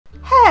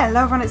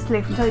Hello everyone, it's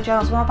Tilly from Tilly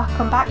Journals.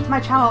 Welcome back to my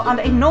channel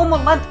and a normal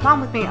length plan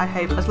with me, I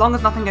hope, as long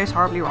as nothing goes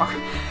horribly wrong.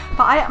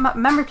 But I am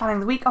memory planning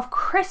the week of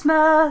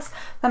Christmas,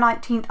 the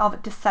 19th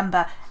of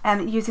December,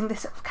 using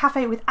this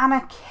Cafe with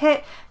Anna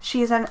kit.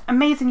 She is an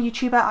amazing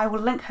YouTuber. I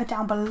will link her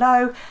down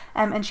below,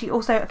 and she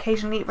also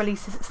occasionally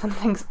releases some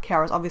things.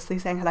 Kiara's obviously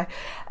saying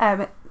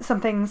hello.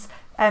 Some things.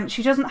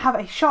 She doesn't have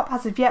a shop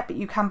as of yet, but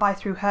you can buy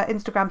through her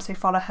Instagram, so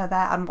follow her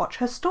there and watch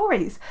her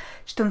stories.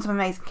 She's done some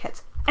amazing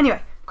kits.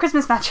 Anyway,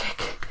 Christmas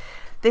magic.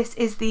 This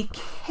is the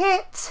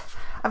kit.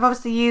 I've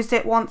obviously used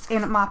it once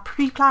in my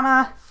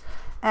pre-planner.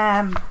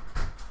 Sorry,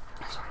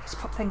 let's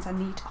put things I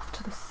need off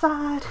to the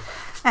side.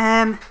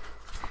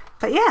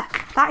 But yeah,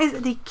 that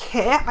is the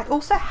kit. I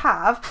also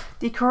have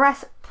the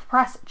Caress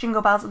Press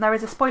Jingle Bells, and there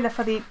is a spoiler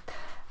for the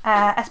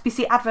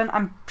SBC Advent.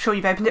 I'm sure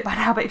you've opened it by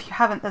now, but if you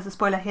haven't, there's a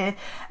spoiler here.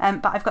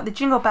 But I've got the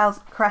Jingle Bells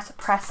Caress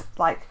Press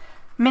like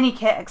mini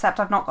kit,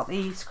 except I've not got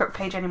the script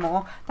page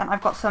anymore. Then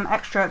I've got some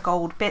extra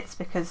gold bits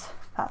because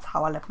that's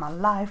how I live my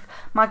life.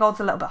 My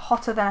gold's a little bit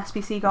hotter than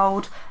SBC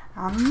gold,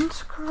 and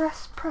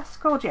Caress Press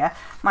gold, yeah,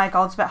 my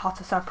gold's a bit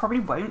hotter, so I probably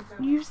won't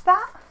use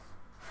that.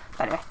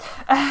 But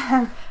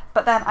anyway,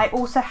 but then I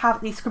also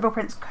have the Scribble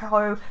Prints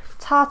Co.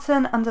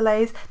 tartan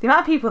underlays. The amount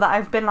of people that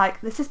I've been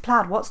like, this is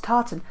plaid, what's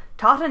tartan?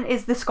 Tartan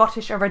is the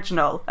Scottish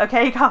original,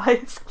 okay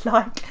guys?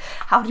 Like,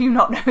 how do you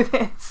not know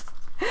this?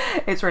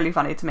 It's really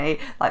funny to me,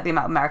 like the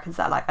amount of Americans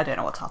that are like, I don't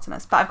know what tartan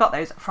is, but I've got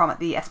those from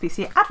the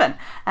SBC Advent.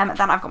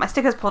 Then I've got my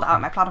stickers pulled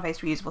out, my Planner Face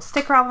reusable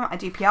sticker album. I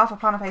do PR for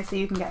Planner Face, so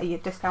you can get a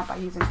discount by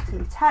using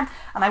Tilly10,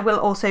 and I will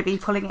also be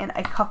pulling in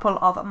a couple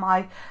of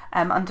my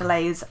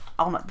underlays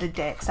on the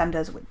day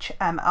extenders, which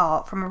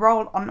are from a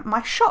roll on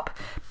my shop.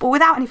 But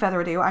without any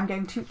further ado, I'm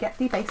going to get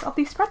the base of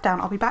the spread down.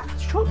 I'll be back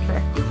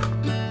shortly.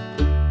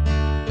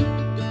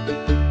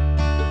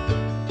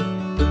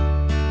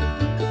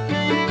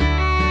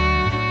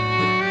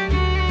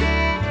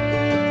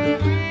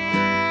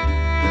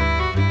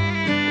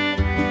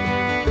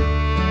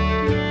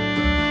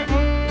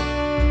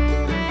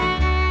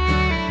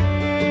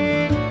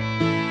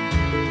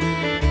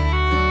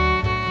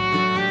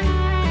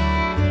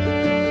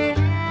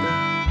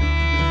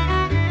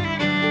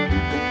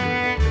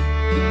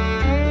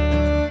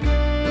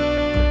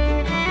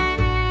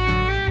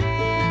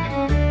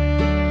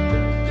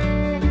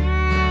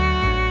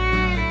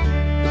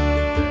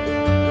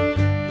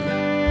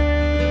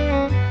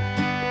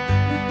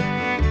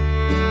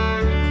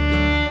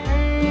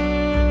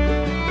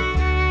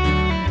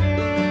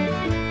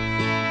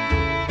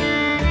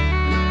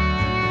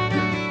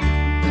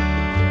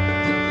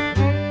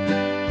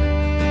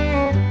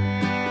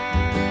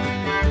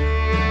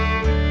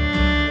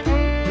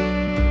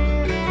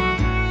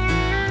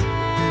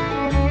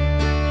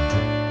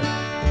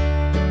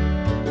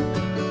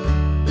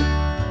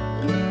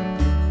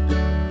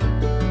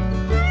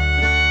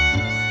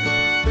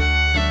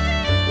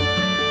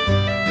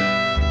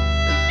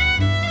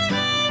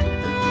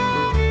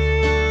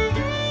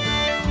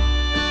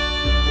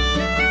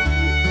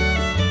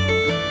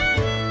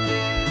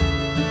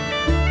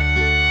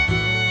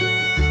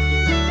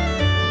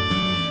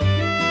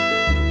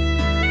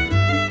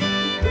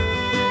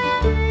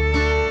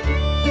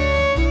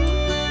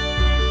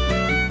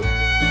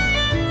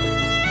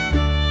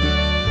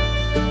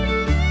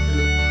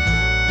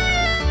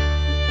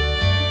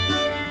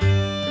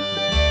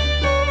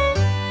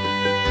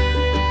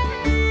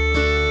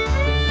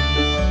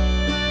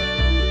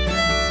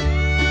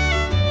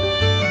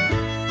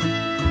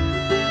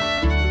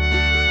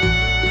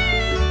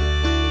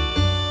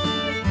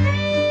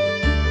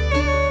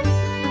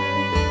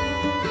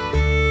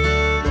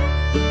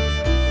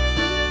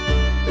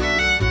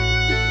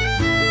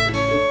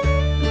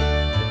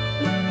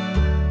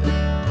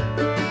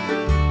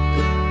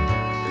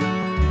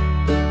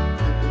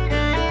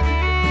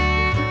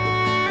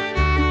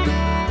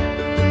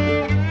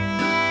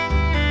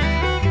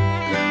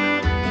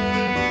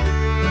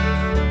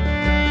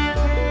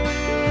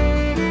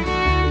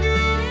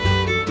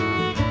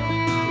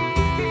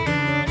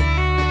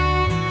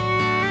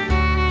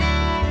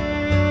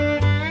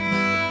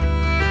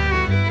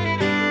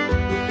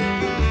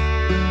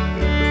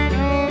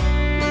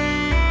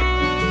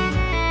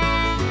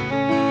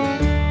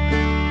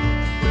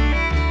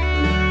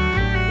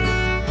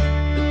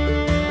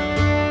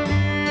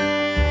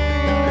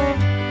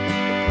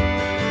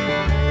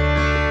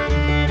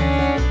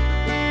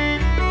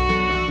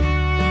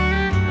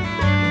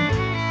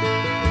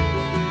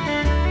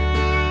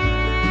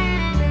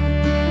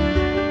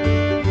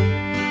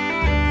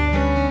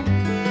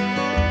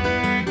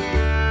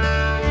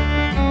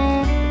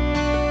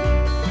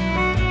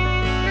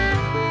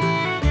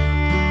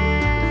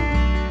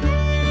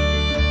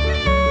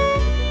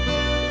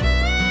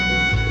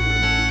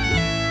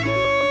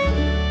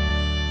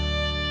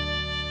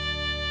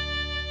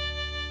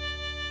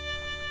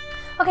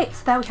 Okay,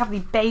 so there we have the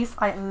base.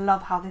 I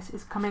love how this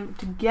is coming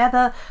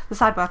together. The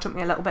sidebar took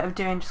me a little bit of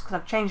doing just because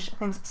I've changed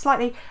things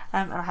slightly,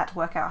 and I had to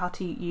work out how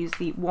to use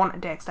the one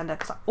day extender,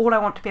 because all I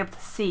want to be able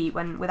to see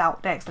when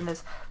without day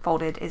extenders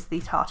folded is the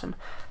tartan.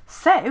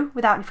 So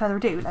without any further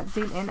ado, let's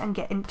zoom in and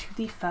get into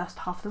the first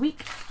half of the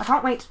week. I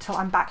can't wait till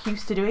I'm back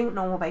used to doing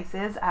normal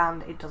bases,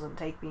 and it doesn't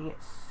take me a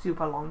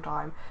super long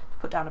time to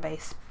put down a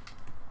base.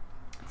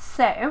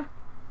 So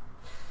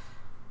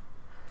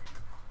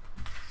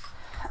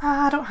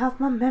I don't have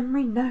my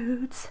memory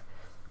nodes,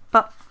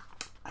 but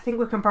I think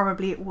we can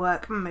probably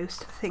work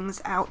most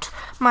things out.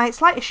 My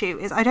slight issue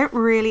is I haven't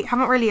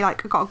really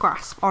like got a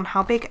grasp on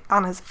how big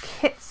Anna's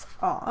kits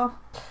are,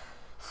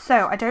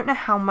 so I don't know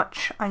how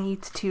much I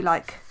need to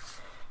like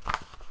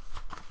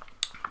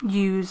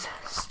use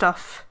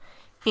stuff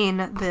in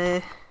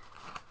the,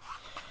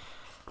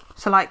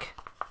 so like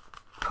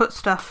put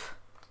stuff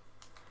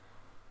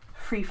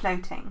free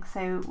floating,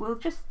 so we'll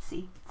just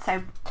see.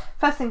 So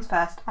first things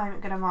first, I'm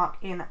going to mark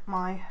in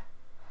my,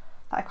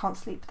 that I can't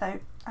sleep though,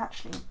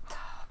 actually,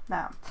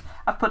 no,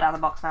 I've put down the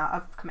box now,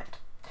 I've committed.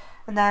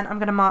 And then I'm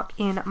going to mark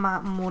in my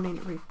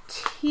morning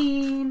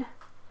routine.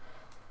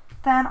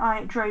 Then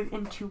I drove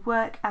into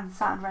work and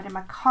sat and read in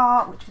my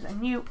car, which is a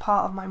new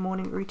part of my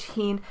morning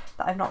routine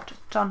that I've not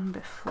done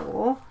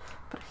before,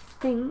 but I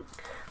think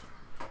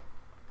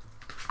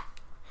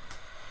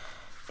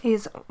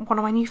is one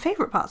of my new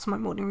favourite parts of my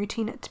morning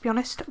routine, to be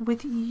honest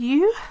with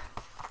you.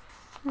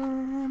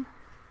 And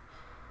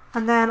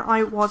then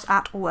I was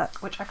at work,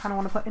 which I kind of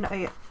want to put in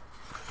a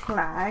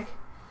flag.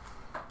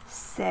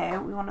 So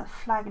we want to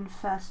flag in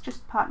first,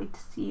 just partly to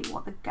see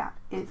what the gap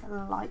is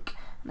like.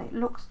 And it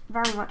looks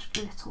very much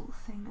little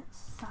thing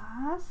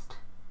sized.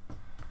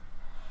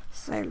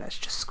 So let's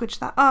just squidge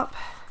that up.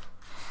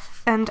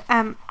 And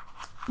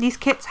these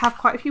kits have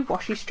quite a few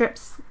washi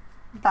strips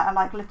that are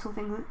like little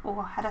things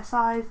or header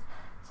size.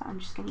 So I'm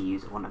just going to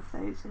use one of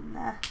those in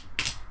there,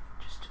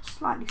 just to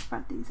slightly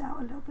spread these out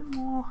a little bit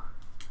more,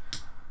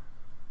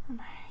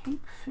 and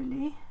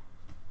hopefully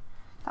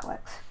that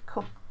works.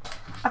 Cool.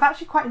 I've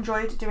actually quite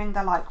enjoyed doing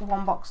the like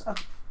one box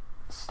of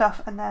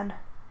stuff and then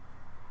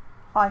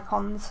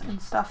icons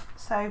and stuff,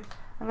 so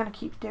I'm going to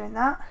keep doing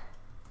that.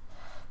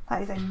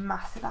 That is a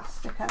massive ass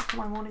sticker for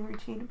my morning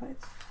routine, but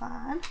it's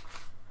fine.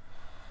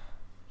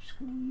 Just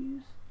going to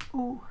use,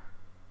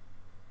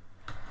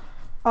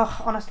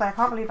 oh, honestly, I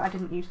can't believe I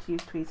didn't used to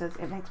use tweezers.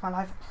 It makes my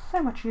life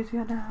so much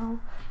easier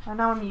now. And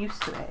now I'm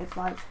used to it. It's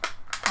like,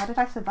 how did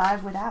I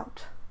survive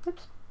without?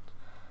 Oops.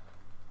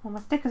 All my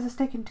stickers are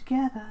sticking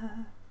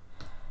together.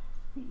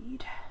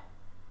 Read.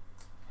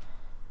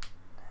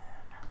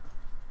 Then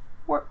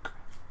work.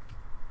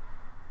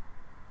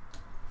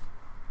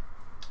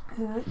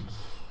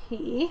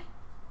 Okay.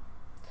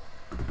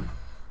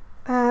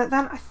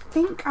 Then I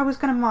think I was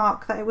going to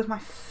mark that it was my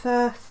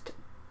first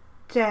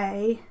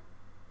day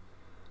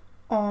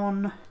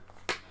on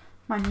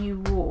my new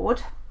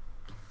ward,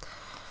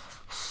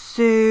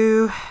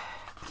 so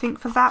I think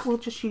for that we'll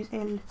just use a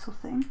little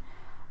thing.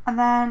 And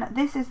then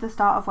this is the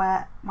start of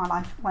where my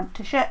life went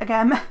to shit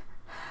again.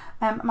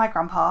 My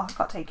grandpa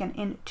got taken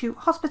into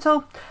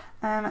hospital.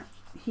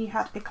 He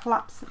had a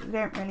collapse. We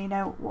don't really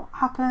know what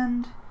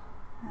happened,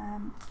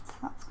 so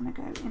that's going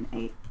to go in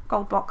a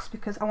gold box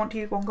because I want to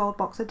use one gold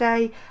box a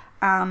day,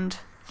 and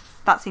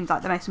that seems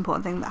like the most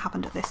important thing that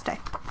happened at this day.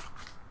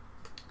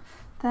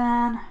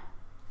 Then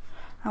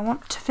I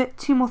want to fit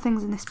 2 more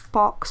things in this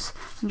box.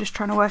 I'm just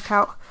trying to work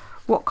out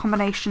what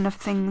combination of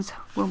things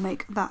will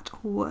make that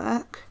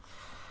work.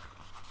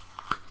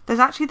 There's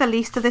actually the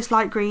least of this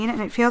light green,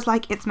 and it feels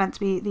like it's meant to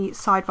be the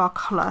sidebar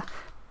colour,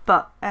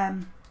 but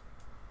and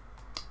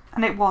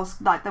it was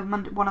like the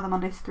one of the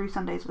Mondays through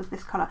Sundays was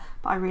this colour,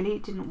 but I really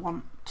didn't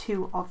want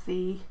 2 of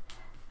the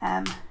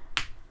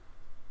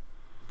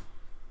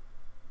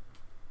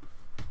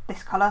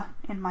this colour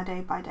in my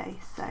day by day,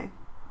 so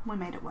we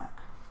made it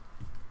work.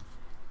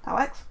 That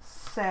works.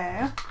 So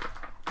I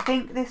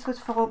think this was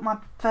for my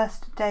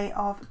first day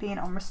of being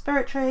on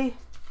respiratory.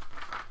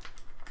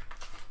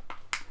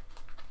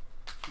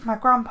 My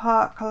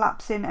grandpa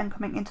collapsing and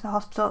coming into the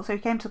hospital, so he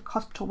came to the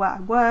hospital where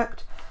I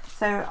worked,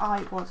 so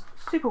I was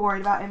super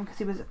worried about him because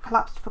he was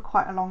collapsed for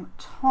quite a long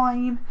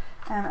time,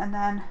 and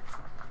then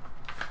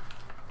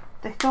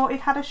they thought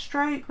he'd had a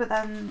stroke, but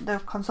then the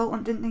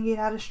consultant didn't think he'd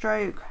had a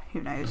stroke.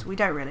 Who knows? We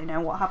don't really know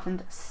what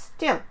happened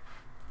still.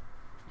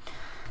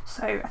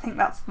 So I think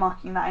that's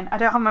marking that in. I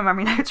don't have my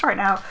memory notes right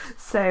now,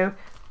 so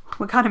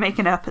we're kind of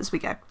making it up as we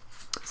go.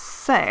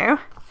 So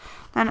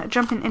then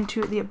jumping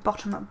into the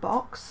bottom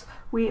box,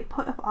 we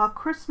put up our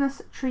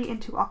Christmas tree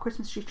into our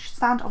Christmas tree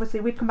stand.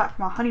 Obviously we'd come back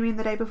from our honeymoon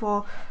the day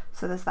before,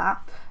 so there's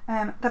that.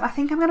 Then I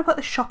think I'm going to put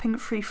the shopping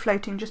free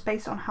floating just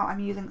based on how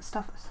I'm using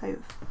stuff so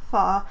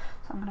far.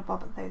 So I'm going to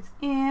bob those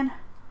in.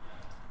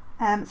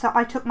 So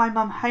I took my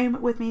mum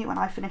home with me when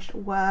I finished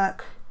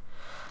work,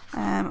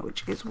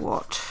 which is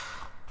what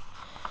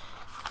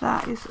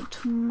that is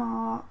to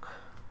mark.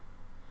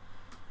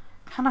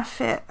 Can I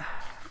fit?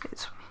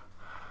 It's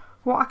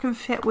what I can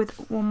fit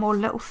with one more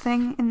little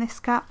thing in this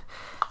gap.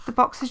 the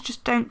boxes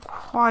just don't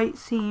quite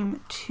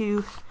seem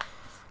to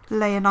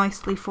layer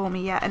nicely for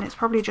me yet, and it's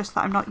probably just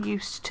that I'm not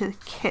used to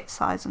kit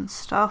size and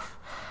stuff.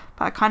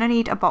 But I kind of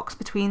need a box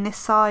between this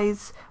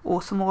size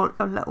or some more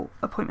little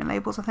appointment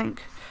labels, I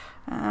think.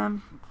 I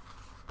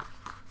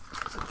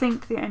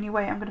think the only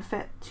way I'm going to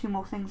fit 2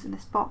 more things in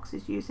this box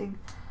is using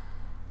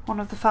one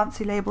of the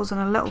fancy labels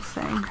and a little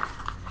thing.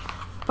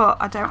 But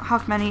I don't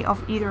have many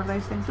of either of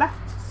those things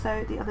left,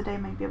 so the other day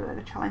may be a bit of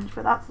a challenge.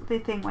 But that's the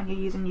thing when you're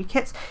using new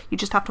kits, you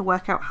just have to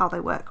work out how they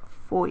work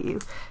for you.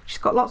 She's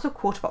got lots of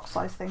quarter box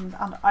size things,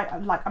 and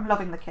I'm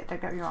loving the kit,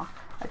 don't get me wrong.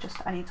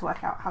 I need to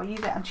work out how to use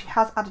it, and she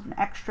has added an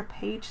extra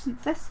page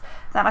since this.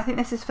 Then I think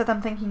this is for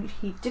them thinking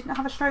he didn't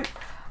have a stroke.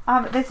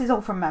 This is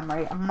all from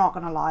memory, I'm not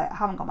gonna lie. I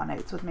haven't got my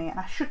notes with me, and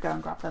I should go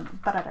and grab them,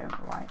 but I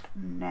don't right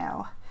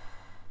now.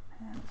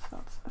 So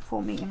that's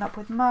for meeting up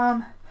with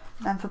Mum,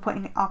 and then for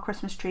putting our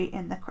Christmas tree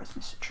in the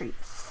Christmas tree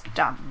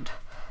stand.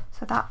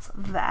 So that's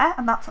there,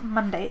 and that's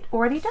Monday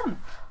already done.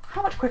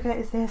 How much quicker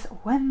is this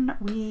when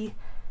we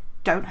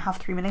don't have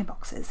 3 million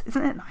boxes?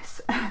 Isn't it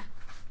nice?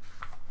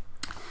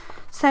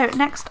 So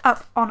next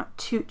up on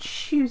to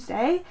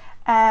Tuesday,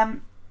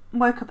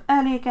 woke up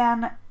early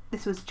again.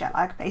 This was jet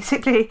lag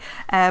basically.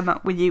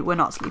 We were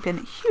not sleeping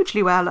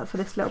hugely well for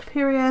this little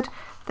period.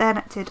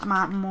 Then did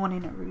my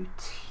morning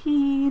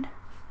routine.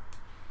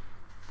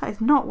 That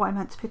is not what I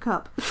meant to pick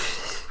up.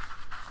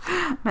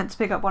 I meant to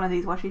pick up one of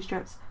these washi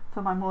strips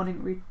for my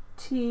morning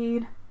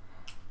routine.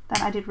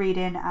 Then I did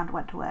reading and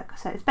went to work.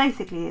 So it's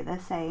basically the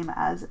same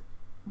as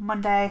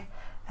Monday.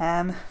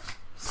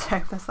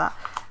 So there's that.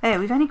 Oh,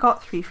 we've only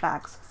got 3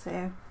 flags,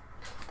 so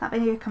that may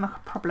become a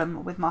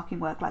problem with marking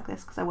work like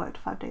this because I worked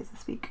 5 days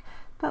this week.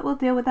 But we'll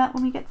deal with that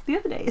when we get to the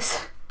other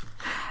days.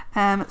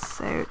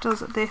 So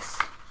does this.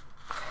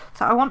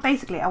 So I want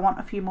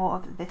a few more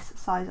of this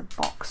size of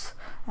box.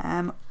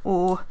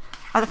 Or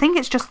I think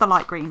it's just the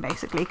light green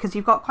basically, because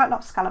you've got quite a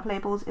lot of scallop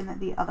labels in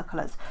the other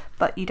colours,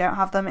 but you don't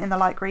have them in the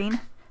light green.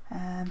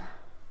 Yeah,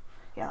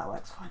 that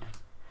works fine.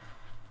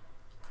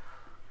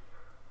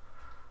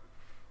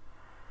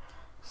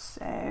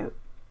 So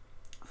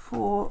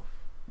for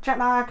jet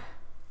lag,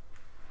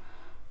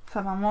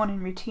 for my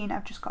morning routine,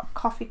 I've just got a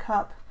coffee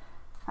cup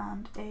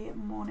and a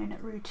morning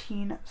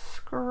routine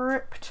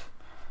script.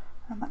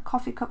 And that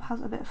coffee cup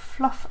has a bit of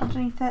fluff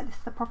underneath it. This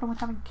is the problem with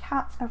having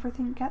cats,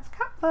 everything gets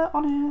cat fur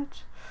on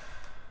it.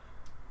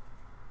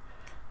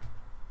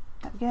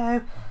 There we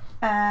go.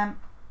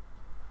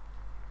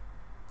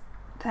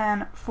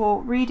 Then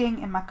for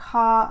reading in my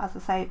car, as I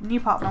say, new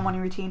part of my morning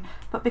routine,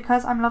 but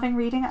because I'm loving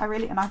reading,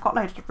 and I've got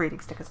loads of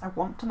reading stickers, I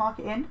want to mark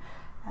it in.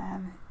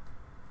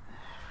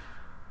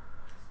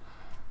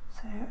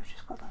 So I've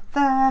just got that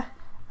there,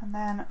 and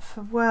then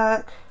for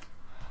work,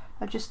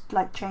 I've just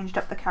like changed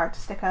up the character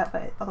sticker,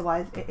 but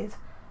otherwise it is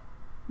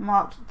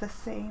marked the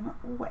same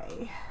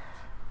way.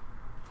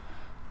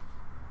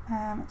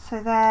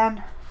 So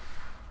then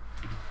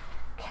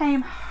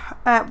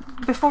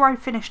before I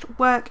finished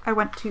work, I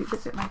went to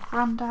visit my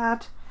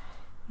granddad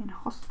in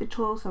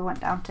hospital, so I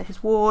went down to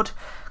his ward,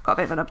 got a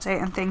bit of an update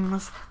and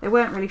things. They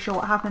weren't really sure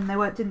what happened. They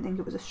didn't think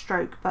it was a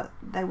stroke, but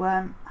they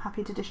weren't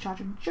happy to discharge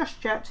him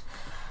just yet.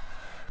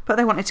 But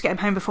they wanted to get him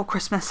home before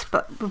Christmas,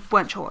 but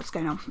weren't sure what's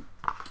going on.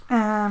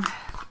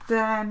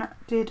 Then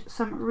did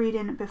some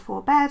reading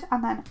before bed,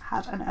 and then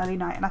had an early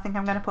night. And I think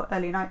I'm going to put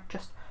early night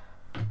just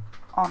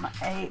on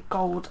a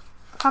gold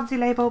fancy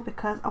label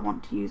because I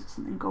want to use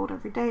something gold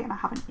every day, and I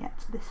haven't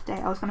yet this day.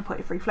 I was going to put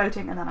it free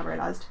floating, and then I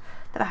realised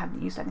that I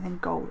hadn't used anything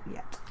gold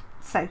yet.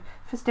 So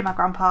for still my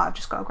grandpa, I've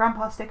just got a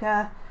grandpa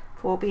sticker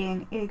for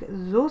being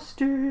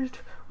exhausted,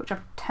 which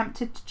I'm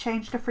tempted to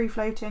change to free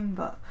floating,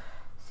 but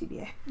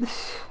CBA.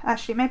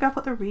 Actually, maybe I'll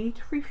put the read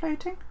free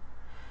floating.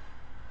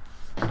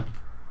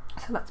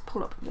 So let's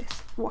pull up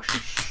this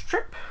washi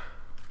strip,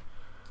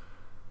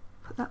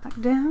 put that back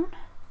down,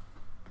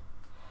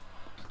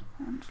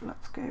 and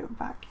let's go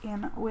back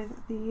in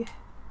with the,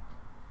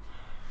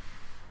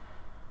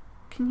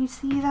 can you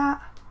see that?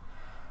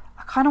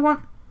 I kind of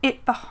want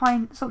it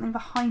behind, something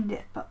behind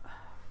it, but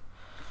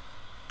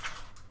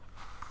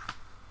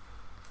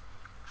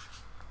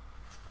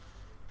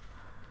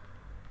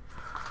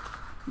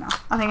no,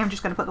 I think I'm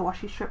just going to put the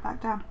washi strip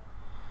back down.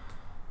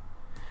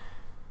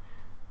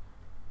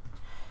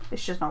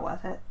 It's just not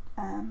worth it.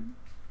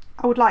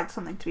 I would like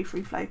something to be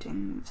free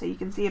floating so you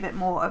can see a bit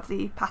more of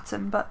the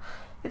pattern, but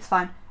it's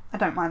fine. I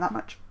don't mind that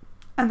much.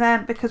 And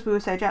then because we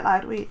were so jet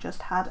lagged, we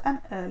just had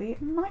an early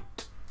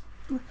night.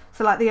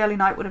 So like the early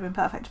night would have been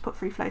perfect to put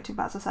free floating,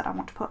 but as I said, I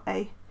want to put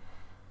a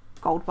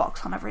gold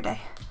box on every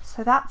day.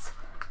 So that's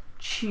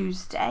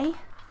Tuesday.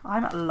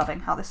 I'm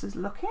loving how this is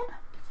looking.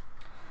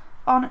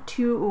 On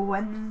to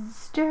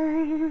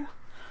Wednesday,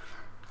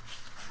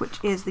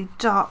 which is the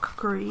dark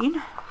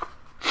green.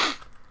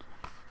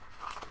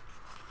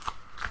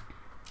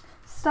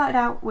 Started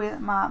out with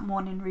my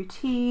morning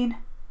routine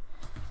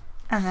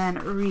and then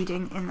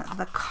reading in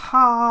the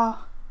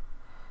car.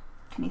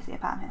 Can you see a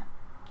pattern here?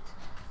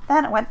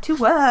 Then I went to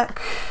work.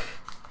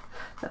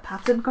 The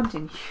pattern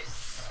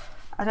continues.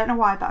 I don't know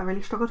why, but I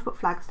really struggle to put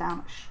flags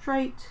down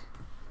straight.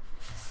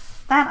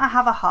 Then I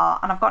have a heart,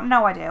 and I've got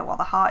no idea what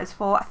the heart is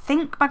for. I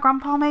think my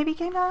grandpa maybe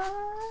gave that.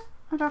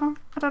 I don't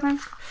know.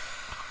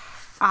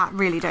 I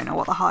really don't know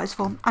what the heart is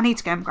for. I need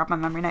to go and grab my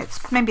memory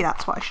notes. Maybe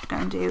that's what I should go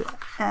and do.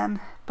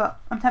 But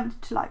I'm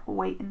tempted to like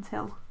wait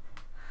until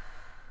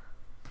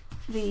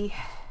the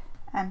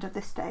end of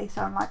this day,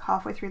 so I'm like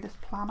halfway through this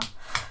planner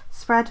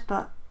spread,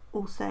 but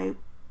also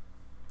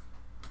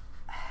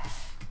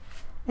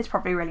it's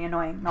probably really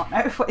annoying not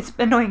know what it's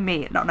annoying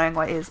me not knowing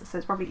what it is, so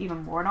it's probably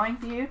even more annoying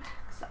for you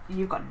because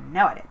you've got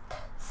no idea.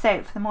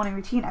 So for the morning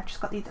routine, I've just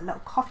got these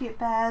little coffee at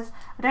Bears.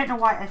 I don't know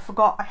why I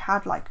forgot I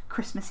had like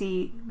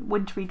Christmassy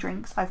wintry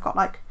drinks. I've got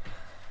like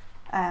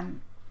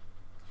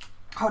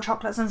hot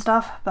chocolates and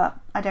stuff, but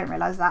I don't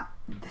realise that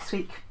this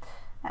week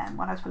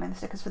when I was pulling the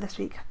stickers for this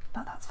week,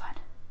 but that's fine.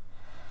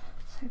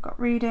 So we've got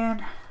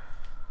reading,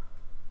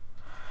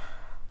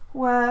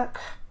 work,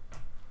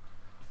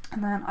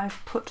 and then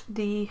I've put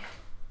the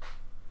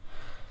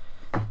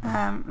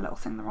little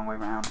thing the wrong way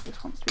around.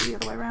 This wants to be the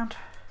other way around.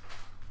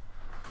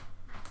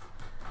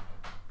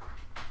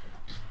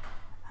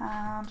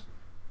 And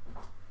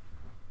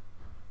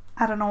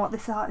I don't know what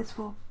this heart is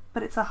for,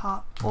 but it's a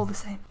heart all the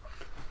same.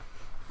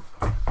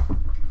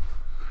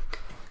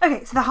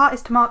 Okay, so the heart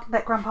is to mark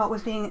that Grandpa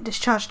was being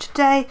discharged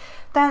today.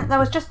 Then there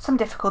was just some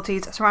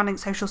difficulties surrounding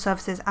social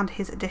services and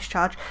his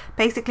discharge.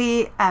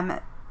 Basically,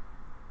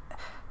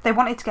 they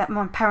wanted to get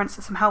my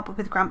parents some help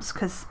with Gramps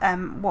because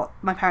what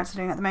my parents are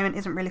doing at the moment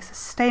isn't really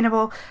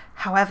sustainable.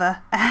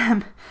 However,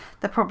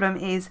 the problem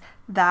is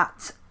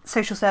that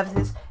social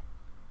services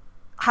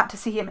had to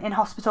see him in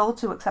hospital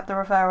to accept the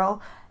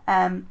referral.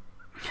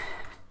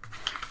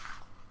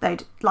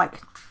 They'd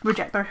like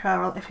reject the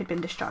referral if he'd been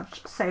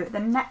discharged. So the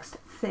next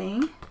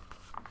thing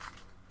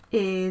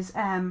is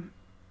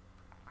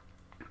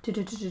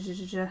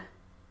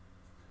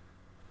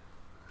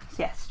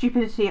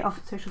stupidity of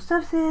social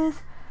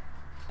services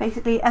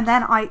basically, and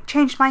then I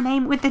changed my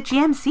name with the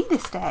GMC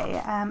this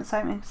day, so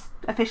I'm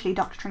officially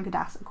Dr.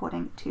 Trinkadas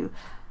according to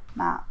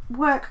my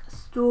work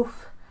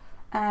stuff.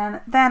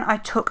 Then I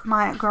took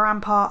my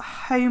grandpa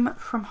home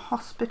from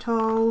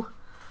hospital,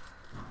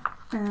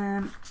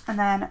 and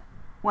then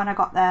when I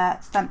got there,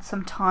 spent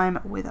some time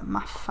with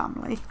my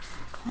family,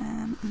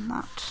 and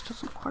that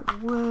doesn't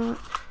quite work.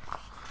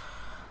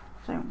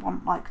 I don't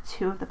want like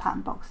 2 of the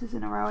pattern boxes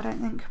in a row, I don't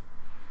think.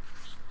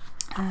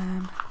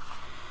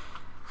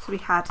 So we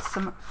had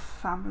some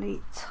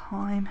family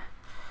time.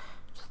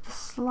 Just a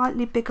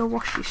slightly bigger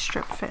washi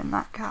strip fit in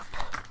that gap.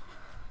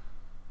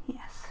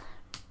 Yes,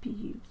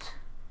 beaut.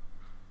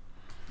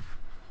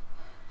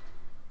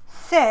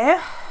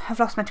 So, I've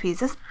lost my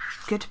tweezers.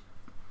 Good.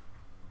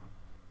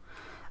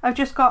 I've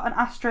just got an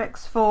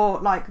asterisk for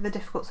like the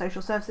difficult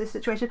social services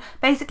situation.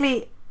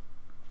 Basically,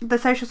 the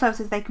social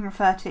services they can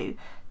refer to,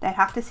 they'd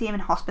have to see him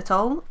in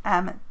hospital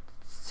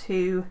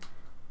to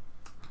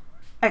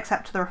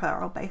accept the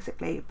referral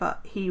basically,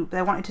 but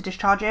they wanted to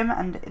discharge him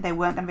and they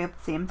weren't going to be able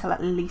to see him till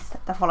at least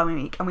the following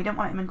week, and we didn't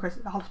want him in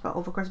the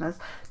hospital for Christmas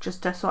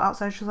just to sort out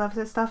social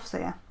services stuff, so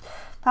yeah,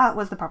 that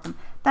was the problem.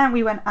 Then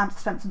we went and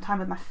spent some time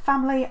with my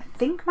family. I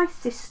think my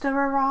sister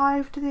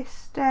arrived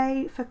this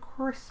day for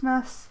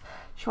Christmas.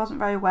 She wasn't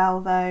very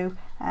well though,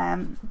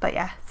 but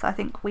yeah, so I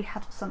think we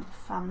had some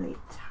family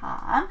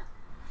time.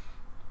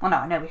 Well no,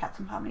 I know we had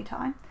some family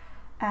time.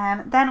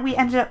 Then we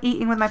ended up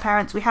eating with my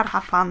parents. We had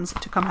plans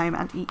to come home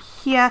and eat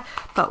here,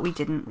 but we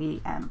didn't.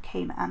 We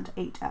came and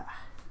ate.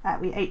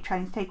 We ate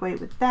Chinese takeaway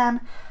with them.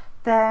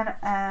 Then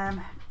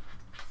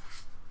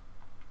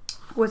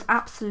was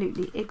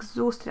absolutely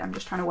exhausted. I'm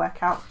just trying to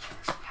work out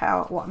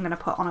what I'm going to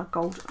put on a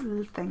gold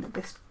thing at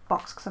this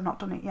box because I've not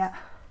done it yet.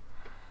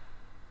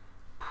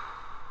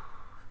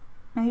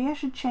 Maybe I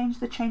should change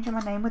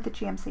my name with the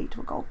GMC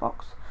to a gold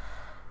box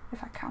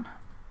if I can.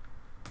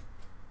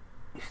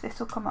 If this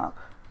will come up.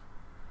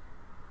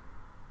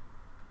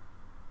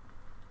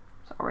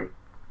 Sorry,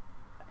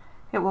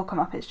 it will come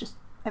up, it's just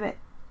a bit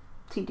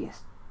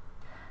tedious.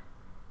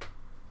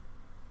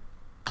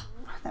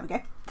 There we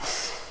go.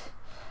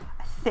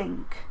 I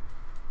think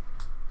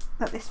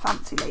that this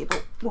fancy label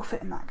will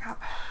fit in that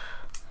gap.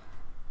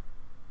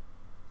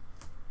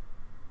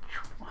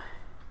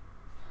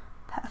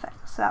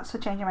 Perfect, so that's for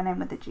changing my name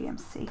with the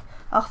GMC.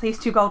 Oh, these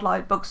 2 gold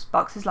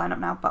boxes line up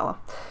now, but well,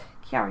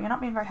 Kiara, you're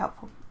not being very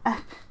helpful.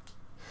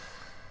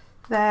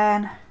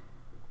 Then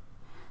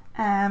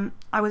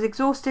I was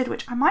exhausted,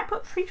 which I might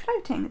put free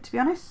floating, to be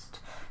honest.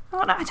 Oh,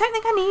 no, I don't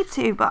think I need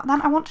to, but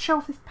then I want to show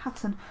off this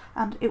pattern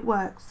and it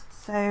works,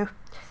 so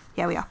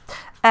yeah, we are.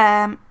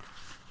 Then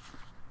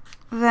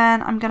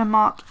I'm going to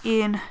mark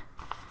in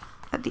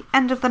at the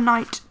end of the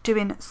night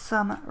doing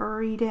some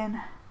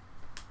reading,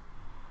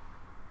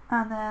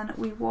 and then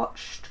we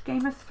watched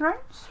Game of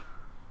Thrones.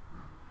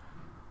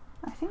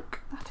 I think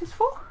that is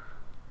for.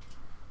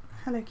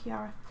 Hello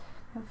Kiara,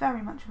 you're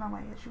very much in my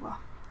way as you are.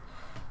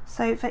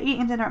 So for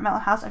eating dinner at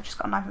Milton House, I've just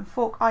got a knife and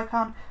fork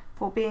icon.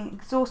 For being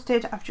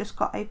exhausted, I've just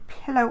got a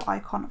pillow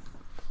icon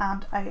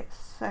and a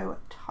so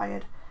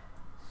tired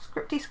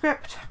scripty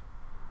script.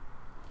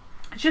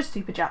 It's just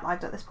super jet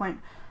lagged at this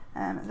point.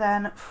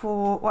 Then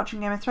for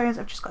watching Game of Thrones,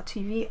 I've just got a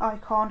TV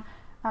icon.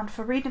 And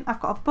for reading, I've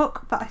got a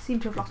book, but I seem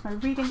to have lost my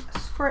reading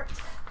script.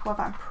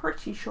 However, I'm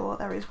pretty sure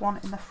there is one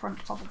in the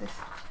front of this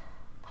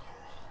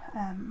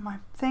my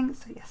thing.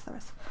 So yes, there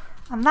is.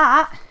 And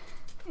that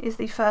is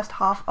the first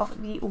half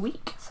of the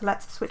week. So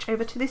let's switch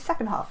over to the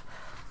second half.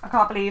 I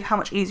can't believe how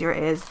much easier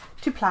it is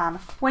to plan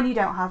when you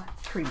don't have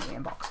 3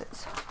 million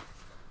boxes.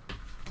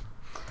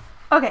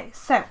 Okay,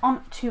 so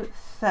on to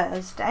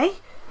Thursday.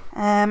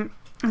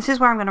 This is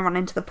where I'm going to run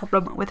into the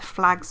problem with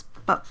flags,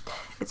 but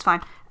it's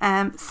fine.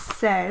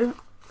 So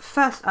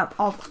first up,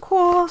 of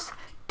course,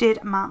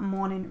 did my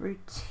morning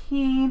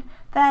routine.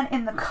 Then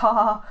in the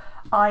car,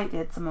 I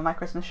did some of my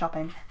Christmas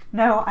shopping.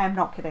 No, I am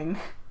not kidding.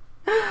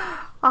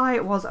 I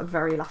was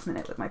very last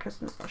minute with my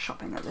Christmas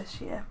shopping this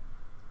year.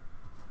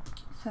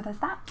 So there's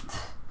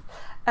that.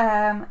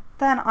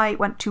 Then I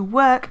went to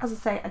work. As I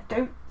say, I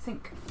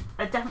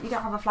definitely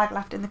don't have a flag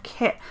left in the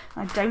kit.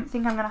 I don't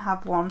think I'm going to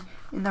have one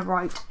in the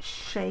right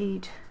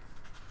shade.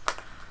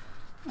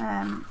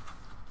 The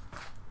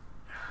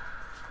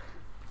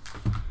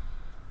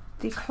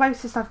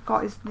closest I've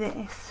got is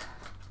this.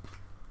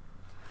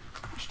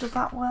 Which, does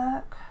that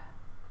work?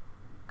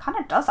 Kind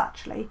of does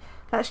actually.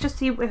 Let's just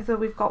see whether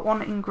we've got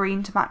one in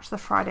green to match the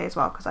Friday as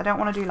well, because I don't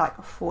want to do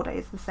like 4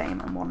 days the same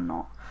and one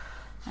not.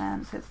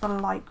 So it's the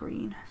light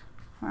green.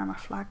 Where are my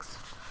flags?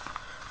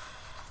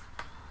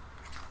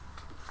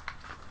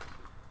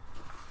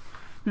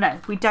 No,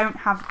 we don't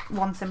have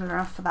one similar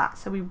enough for that,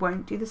 so we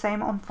won't do the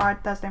same on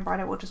Thursday and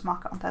Friday. We'll just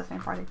mark it on Thursday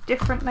and Friday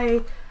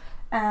differently.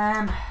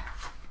 I'm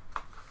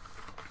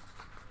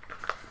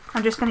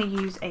just going to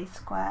use a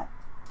square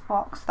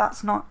box.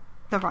 That's not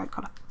the right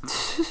colour.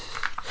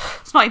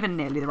 It's not even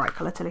nearly the right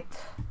colour, Tilly.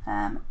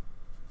 There,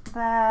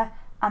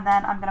 and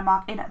then I'm going to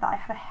mark in it that I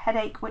had a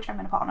headache, which I'm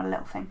going to put on a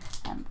little thing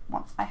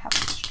once I have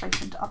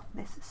straightened up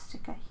this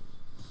sticker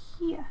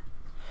here.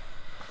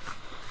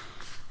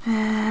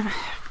 I'm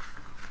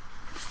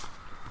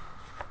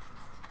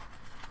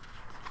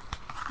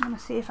going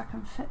to see if I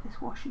can fit this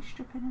washi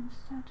strip in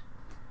instead.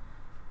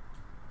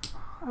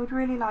 I would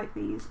really like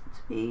these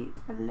to be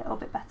a little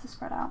bit better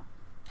spread out.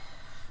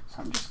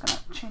 So I'm just going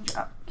to change it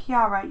up.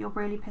 Kiara, you're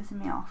really pissing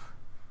me off.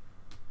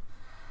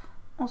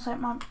 Also,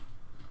 my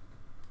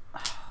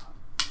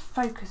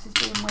focus is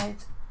being weird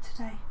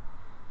today.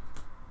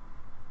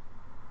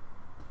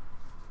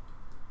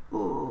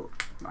 Oh,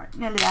 right,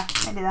 nearly there,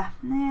 nearly there,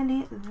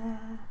 nearly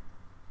there.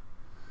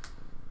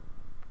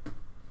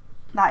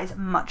 That is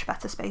much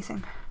better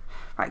spacing.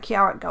 Right,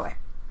 Kiara, go away.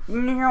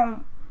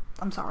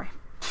 I'm sorry.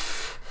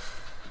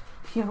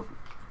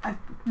 I've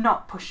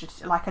not pushed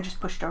it, like I just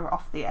pushed her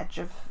off the edge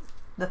of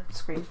the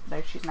screen,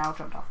 though she's now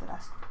jumped off the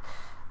desk.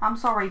 I'm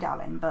sorry,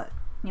 darling, but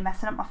you're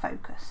messing up my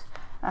focus.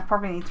 And I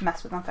probably need to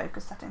mess with my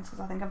focus settings because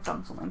I think I've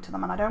done something to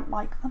them and I don't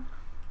like them.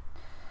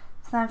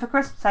 So then for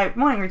Christmas, so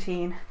morning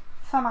routine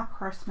for my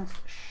Christmas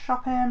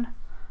shopping.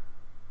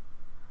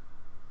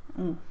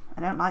 Ooh,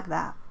 I don't like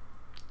that.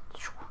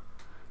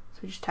 So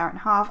we just tear it in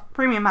half.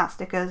 Premium matte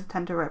stickers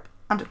tend to rip,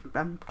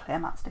 and clear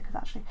matte stickers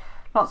actually.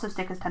 Lots of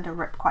stickers tend to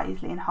rip quite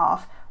easily in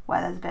half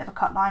where there's a bit of a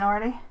cut line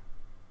already.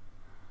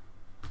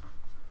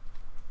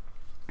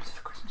 So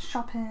for Christmas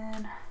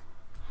shopping,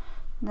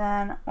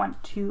 then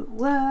went to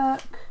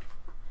work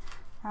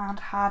and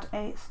had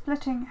a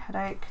splitting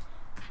headache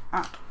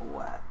at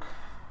work.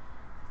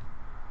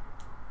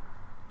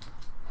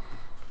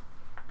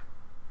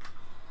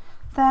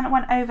 Then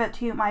went over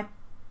to my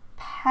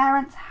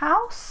parents'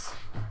 house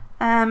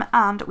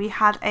and we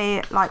had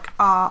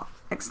our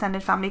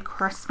extended family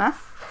Christmas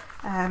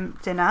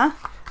dinner.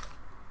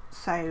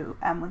 So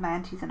with my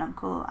aunties and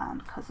uncle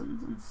and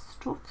cousins and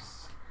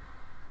stuffs.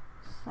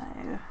 So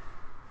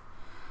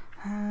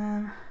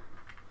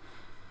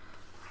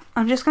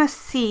I'm just going to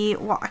see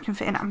what I can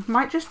fit in. I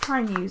might just try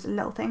and use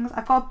little things.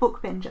 I've got a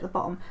book binge at the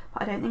bottom,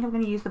 but I don't think I'm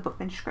going to use the book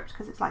binge script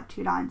because it's like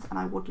 2 lines and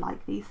I would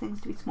like these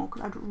things to be small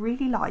because I'd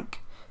really like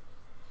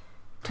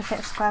to fit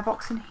a square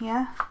box in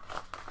here.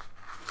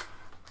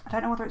 I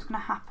don't know whether it's going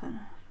to happen.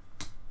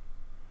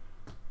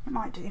 It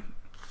might do.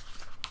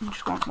 I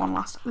just want one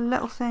last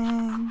little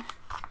thing.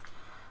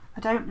 I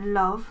don't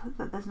love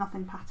that there's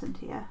nothing patterned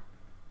here,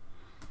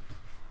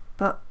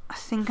 but I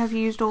think I've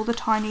used all the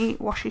tiny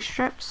washi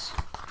strips.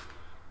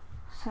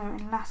 So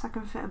unless I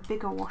can fit a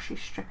bigger washi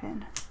strip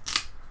in,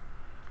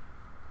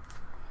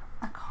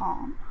 I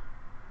can't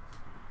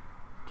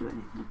do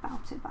anything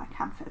about it, but I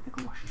can fit a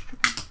bigger washi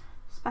strip in,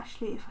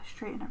 especially if I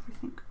straighten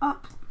everything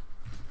up.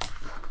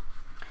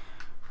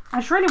 I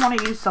just really want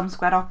to use some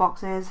squared off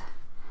boxes.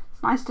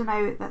 It's nice to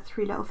know that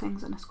 3 little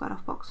things in a squared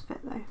off box fit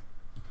though.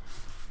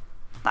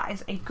 That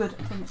is a good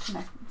thing to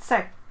know.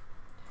 So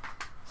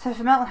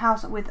for Milton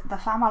House with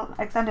the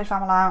extended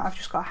family, I've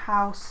just got a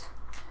house.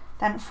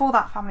 Then for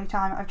that family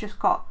time, I've just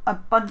got a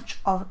bunch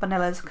of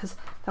vanillas because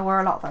there were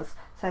a lot of us.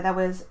 So there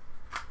was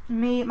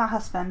me, my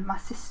husband, my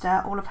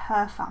sister, all of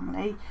her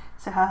family,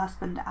 so her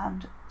husband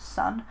and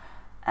son.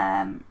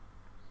 I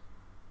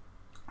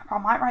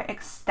might write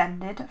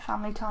extended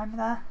family time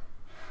there.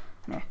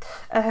 Anyway,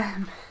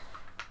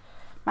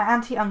 my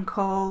auntie,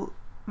 uncle,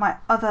 my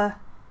other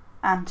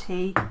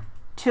auntie,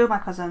 2 of my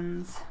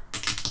cousins.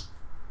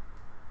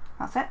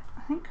 That's it,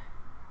 I think.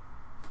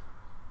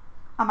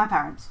 And my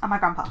parents and my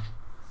grandpa.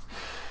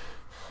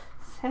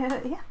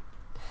 So yeah.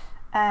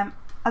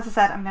 As I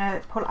said, I'm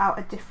going to pull out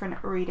a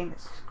different reading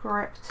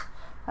script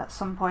at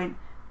some point.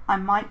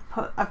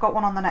 I've got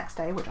one on the next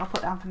day, which I'll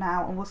put down for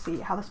now, and we'll see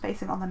how the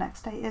spacing on the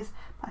next day is.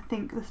 I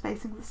think the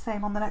spacing's the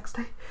same on the next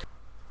day.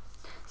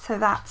 So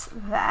that's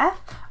there.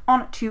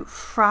 On to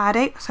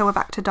Friday, so we're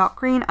back to dark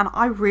green, and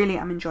I really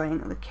am enjoying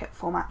the kit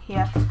format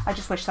here. I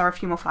just wish there were a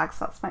few more flags,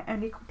 that's my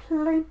only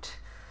complaint.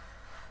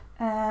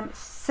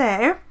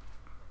 So,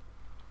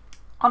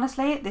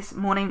 honestly, this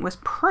morning was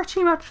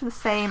pretty much the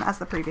same as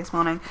the previous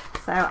morning.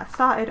 So I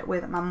started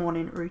with my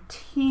morning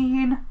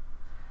routine.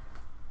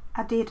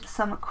 I did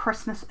some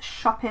Christmas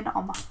shopping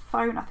on my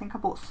phone. I think I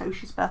bought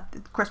Soshi's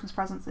Christmas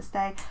presents this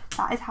day.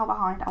 That is how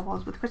behind I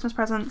was with Christmas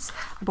presents.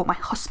 I bought my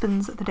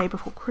husband's the day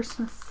before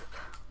Christmas.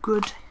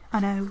 Good,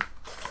 I know.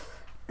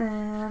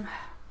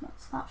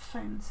 What's that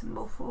phone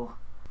symbol for?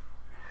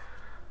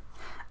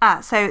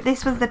 So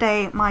this was the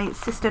day my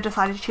sister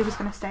decided she was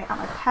going to stay at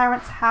my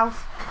parents' house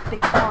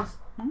because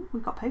we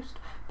got post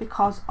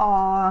because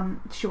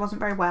she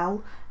wasn't very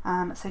well,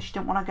 so she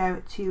didn't want to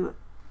go to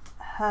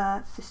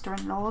her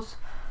sister-in-law's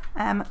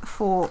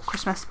for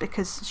Christmas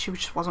because she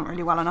just wasn't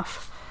really well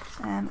enough.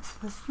 So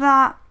there's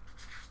that,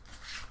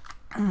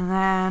 and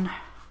then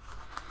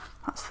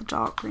that's the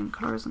dark green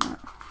colour, isn't it?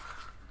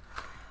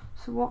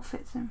 So what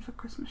fits in for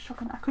Christmas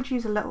shopping? I could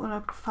use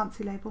a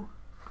fancy label.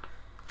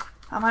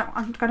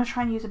 I'm going to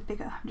try and use a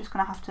bigger. I'm just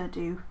going to have to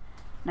do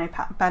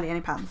barely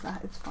any patterns there.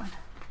 It's fine.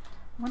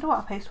 I wonder what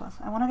our post was.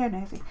 I want to go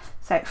nosy.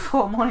 So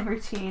for morning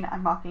routine,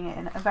 I'm marking it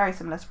in a very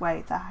similar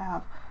way to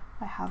how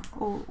I have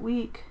all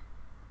week.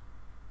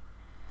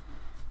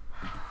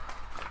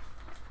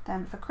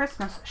 Then for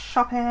Christmas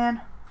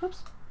shopping,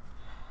 oops,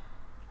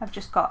 I've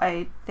just got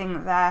a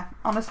thing there.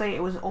 Honestly,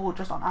 it was all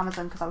just on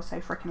Amazon because I was so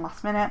freaking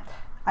last minute.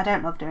 I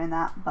don't love doing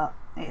that, but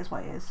it is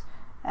what it is.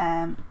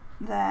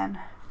 Then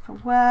for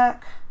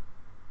work,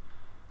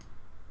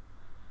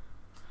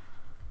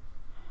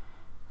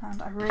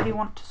 and I really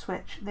want to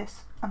switch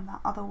this and that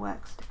other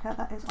work sticker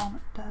that is on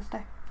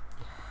Thursday.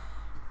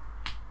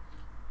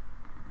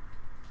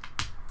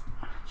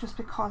 Just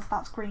because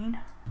that's green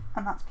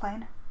and that's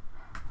plain.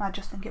 And I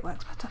just think it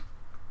works better.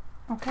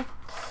 Okay.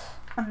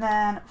 And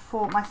then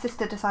for my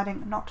sister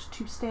deciding not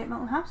to stay at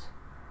Milton House.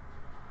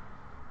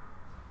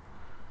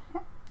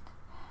 Yeah.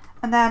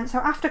 And then, so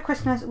after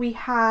Christmas we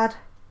had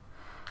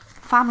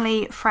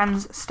family,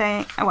 friends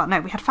staying, well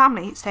no, we had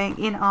family staying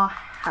in our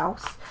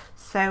house.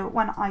 So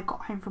when I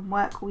got home from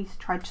work, we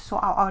tried to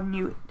sort out our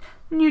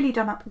newly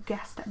done up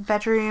guest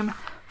bedroom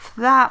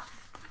for that.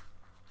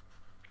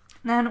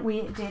 Then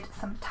we did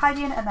some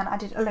tidying, and then I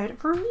did a load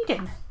of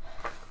reading.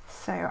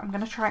 So I'm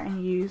going to try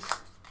and use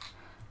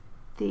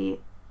the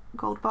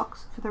gold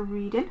box for the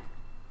reading,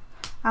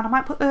 and I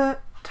might put the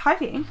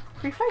tidying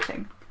free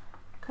floating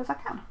because I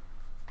can.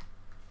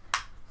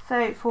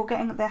 So for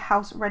getting the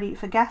house ready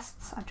for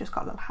guests, I've just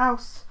got a little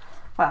house.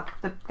 Well,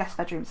 the guest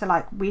bedroom, so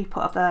like we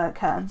put up the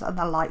curtains and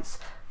the lights,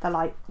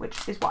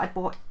 which is what I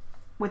bought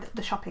with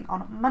the shopping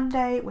on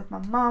Monday with my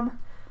mum,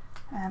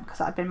 because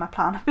that had been my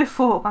plan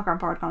before my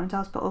grandpa had gone into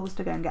hospital, was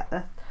to go and get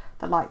the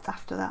lights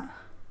after that.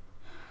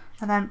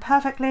 And then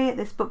perfectly,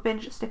 this book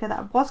binge sticker that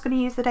I was going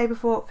to use the day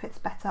before fits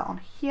better on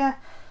here,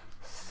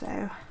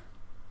 so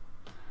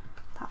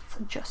that's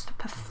just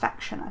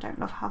perfection. I don't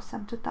love how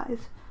centered that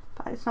is,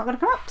 but it's not going to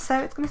come up, so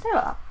it's going to stay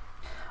like that.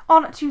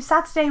 On to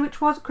Saturday,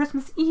 which was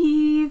Christmas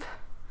Eve.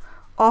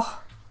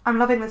 Oh, I'm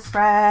loving this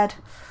spread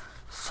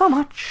so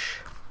much.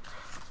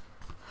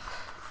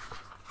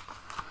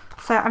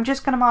 So I'm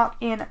just going to mark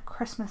in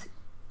Christmas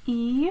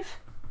Eve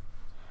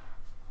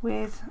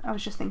with, I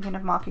was just thinking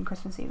of marking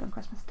Christmas Eve and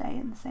Christmas Day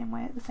in the same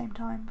way at the same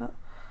time, but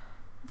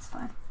it's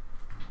fine.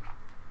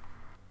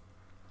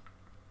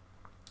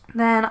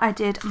 Then I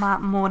did my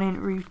morning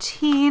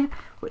routine,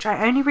 which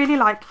I only really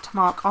like to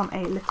mark on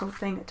a little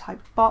thing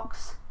type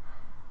box.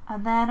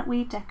 And then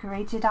we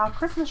decorated our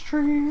Christmas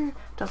tree.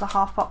 Does a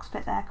half box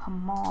fit there?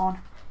 Come on,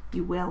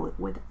 you will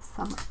with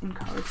some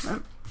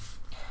encouragement.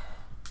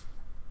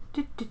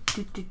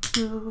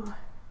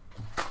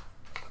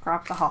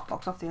 Grab the half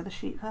box off the other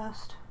sheet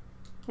first.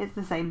 It's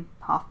the same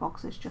half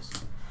box, it's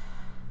just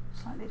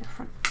slightly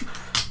different.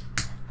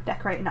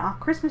 Decorating our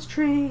Christmas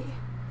tree,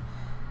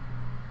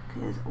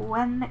 because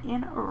when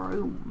in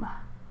Rome.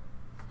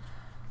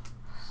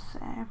 So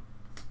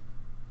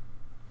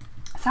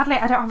sadly,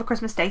 I don't have a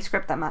Christmas Day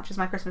script that matches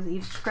my Christmas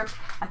Eve script.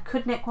 I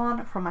could nick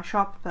one from my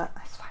shop, but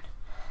that's fine.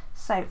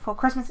 So for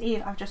Christmas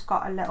Eve, I've just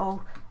got a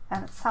little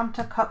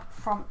Santa cup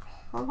from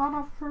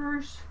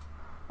Planoffers.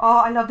 Oh,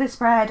 I love this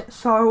spread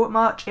so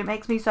much. It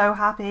makes me so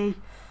happy.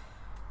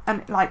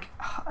 And like,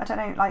 I don't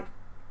know, like,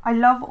 I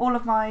love all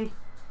of my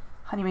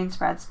honeymoon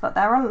spreads, but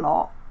they're a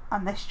lot.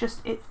 And this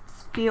just, it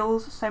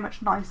feels so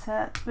much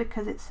nicer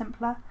because it's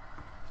simpler.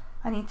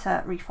 I need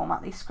to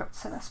reformat these scripts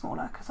so they're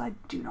smaller because I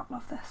do not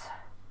love this.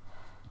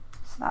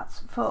 So that's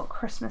for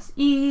Christmas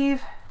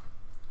Eve.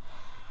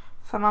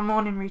 For my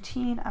morning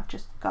routine, I've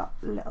just got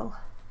a little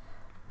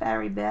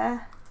berry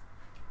bear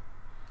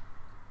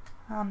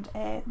and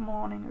a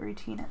morning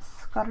routine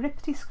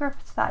scripty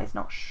script that is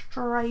not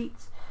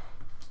straight.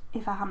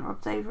 If I hadn't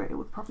rubbed over it, it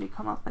would probably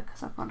come up,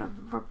 because I've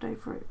rubbed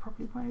over it,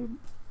 probably won't.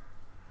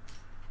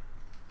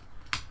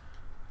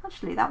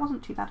 Actually, that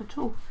wasn't too bad at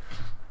all.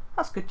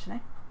 That's good to know.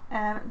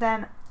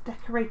 Then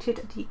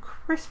decorated the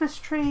Christmas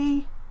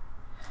tree.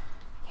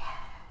 Yeah.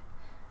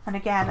 And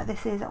again,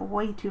 this is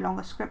way too long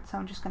a script, so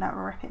I'm just going to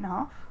rip it in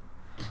half.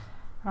 And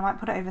I might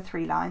put it over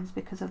 3 lines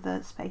because of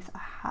the space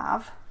I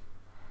have.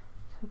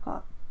 So we've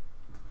got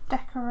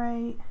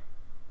decorate.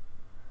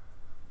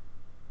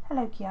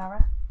 Hello,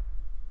 Kiara.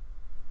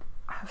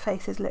 Her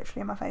face is literally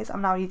in my face.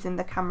 I'm now using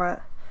the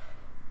camera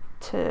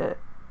to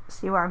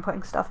see where I'm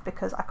putting stuff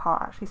because I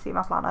can't actually see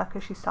my planner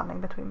because she's standing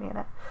between me and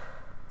it.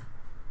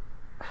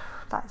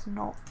 That is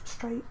not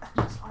straight in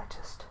the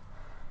slightest.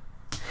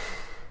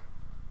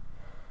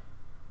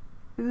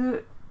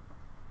 There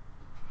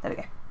we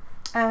go.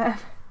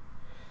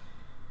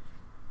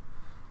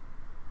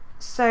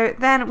 So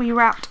then we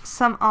wrapped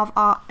some of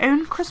our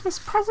own Christmas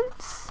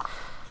presents.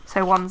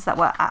 So ones that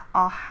were at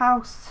our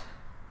house.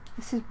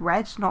 This is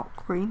red, not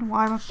green.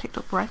 Why have I picked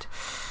up red?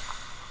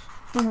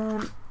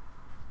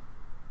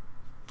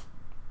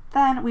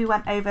 Then we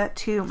went over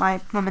to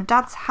my mum and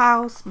dad's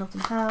house,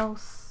 Milton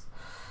House.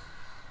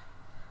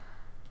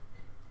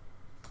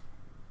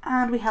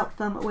 And we helped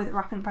them with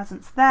wrapping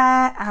presents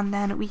there. And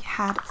then we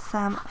had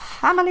some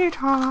family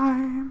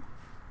time.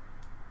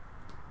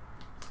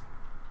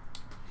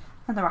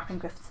 And the wrapping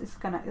gifts is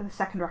the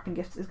second wrapping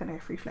gift is gonna go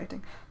free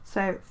floating.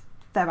 So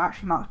they're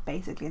actually marked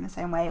basically in the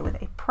same way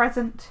with a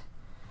present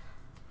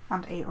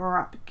and a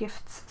wrap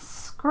gifts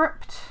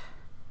script.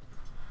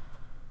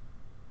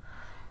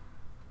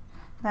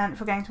 Then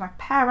if we're going to my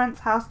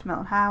parents' house, to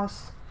Milton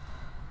House,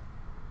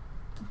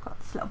 I've got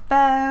this little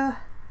bow.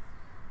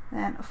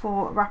 Then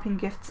for wrapping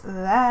gifts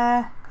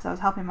there, because I was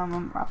helping my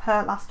mum wrap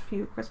her last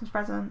few Christmas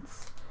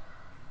presents.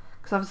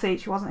 Because obviously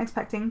she wasn't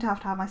expecting to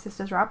have my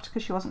sisters wrapped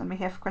because she wasn't going to be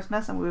here for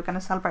Christmas and we were going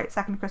to celebrate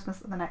second Christmas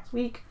the next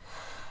week.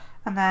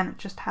 And then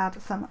just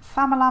had some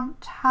family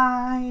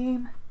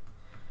time.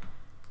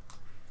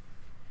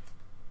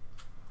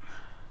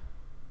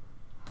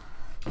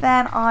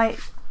 Then I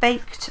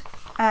baked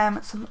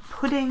some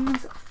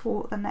puddings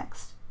for the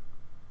next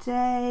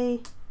day.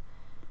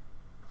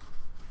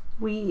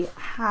 We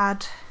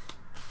had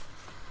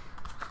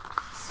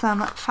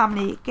some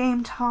family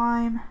game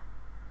time.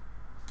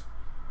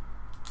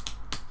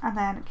 And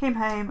then came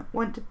home,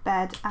 went to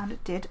bed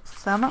and did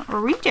some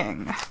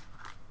reading.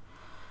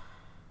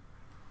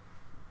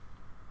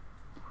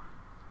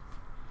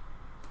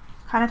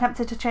 Kind of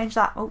tempted to change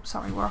that. Oh,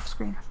 sorry, we're off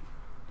screen.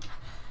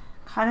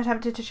 Kind of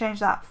tempted to change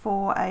that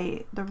for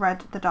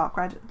the dark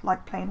red,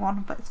 like plain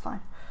one, but it's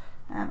fine.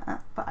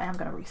 But I am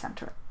going to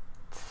recenter it.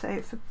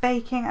 So for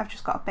baking, I've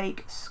just got a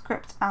bake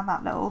script and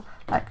that little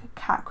like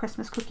cat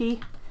Christmas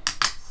cookie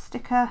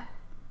sticker.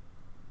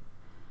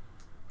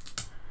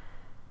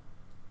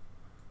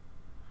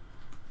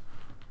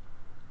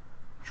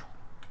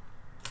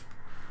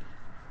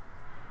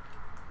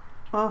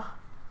 Oh.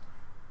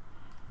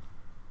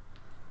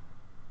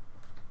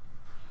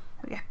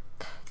 There we go.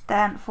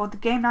 Then for the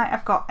game night,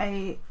 I've got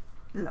a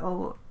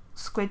little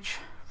squidge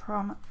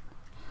from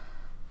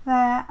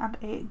there and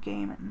a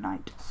game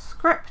night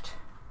script.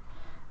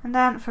 And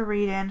then for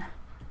reading,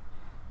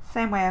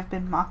 same way I've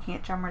been marking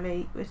it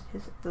generally,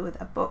 with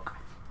a book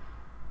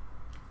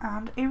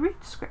and a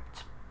read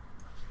script.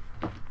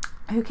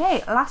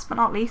 Okay, last but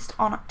not least,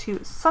 on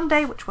to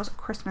Sunday, which was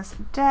Christmas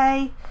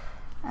Day.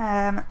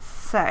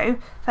 So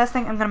first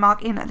thing I'm going to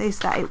mark in is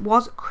that it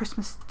was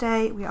Christmas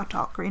Day. We are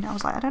dark green. I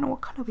was like, I don't know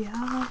what colour we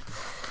are.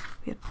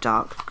 We are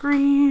dark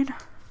green.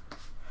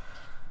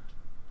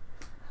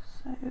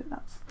 So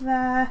that's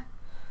there.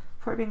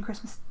 For it being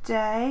Christmas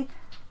Day.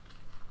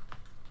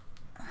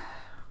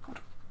 God,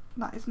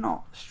 that is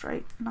not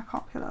straight and I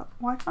can't peel it up.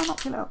 Why can I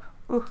not peel it up?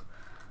 Oh,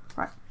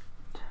 right.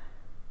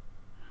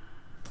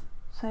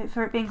 So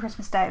for it being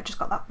Christmas Day, I've just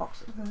got that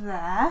box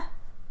there.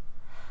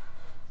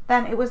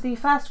 Then it was the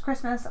first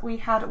Christmas we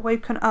had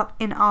woken up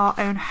in our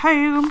own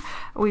home.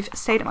 We've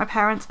stayed at my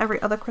parents'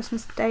 every other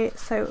Christmas day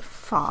so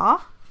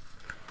far.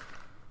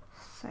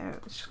 So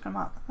it's just going to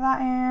mark that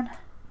in.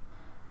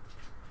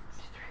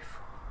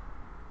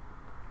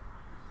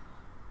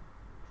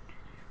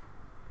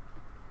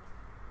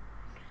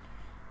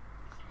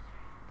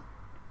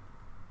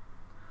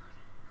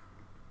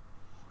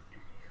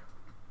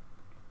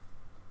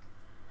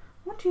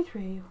 1, 2,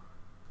 3.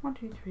 1,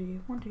 2, 3.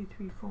 1, 2,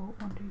 3, 4.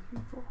 1, 2, 3,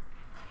 4.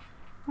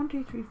 1,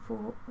 2, 3,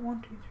 4.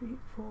 1, 2, 3,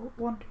 4.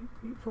 1, 2,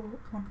 3, 4.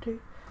 1, 2.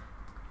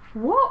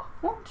 What?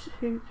 1,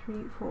 2,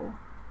 3, 4.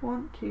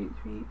 1, 2,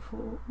 3, 4.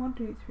 1,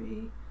 2,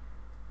 3.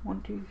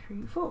 1, 2,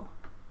 3, 4.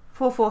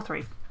 4, 4,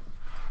 3.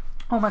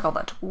 Oh my god,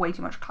 that took way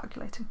too much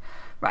calculating.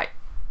 Right,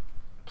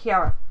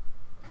 Kiara.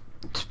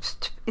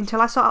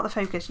 Until I sort out the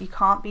focus, you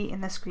can't be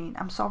in the screen.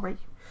 I'm sorry.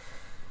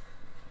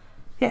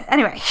 Yeah,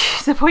 anyway,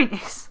 the point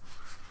is,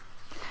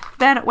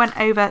 Then went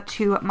over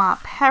to my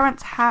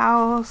parents'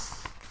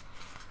 house.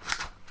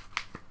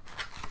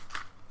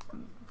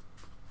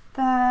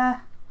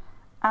 There.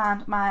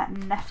 And my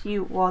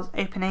nephew was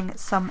opening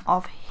some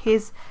of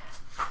his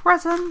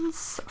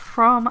presents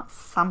from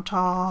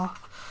Santa.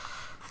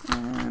 Does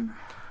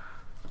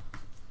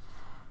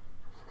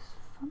this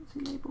fancy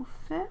label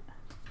fit?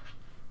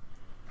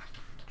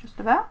 Just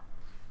about.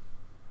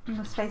 And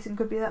the spacing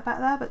could be that back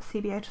there, but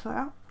CBA to sort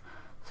out.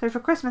 So for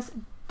Christmas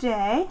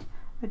Day,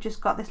 I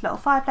just got this little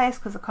fireplace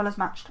because the colours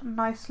matched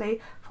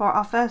nicely. For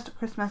our first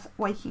Christmas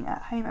waking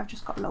at home, I've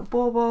just got a little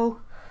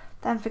bauble.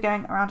 Then for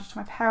going around to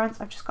my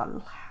parents, I've just got a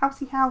little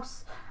housey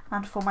house.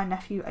 And for my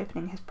nephew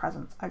opening his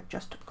presents, I've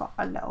just got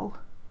a little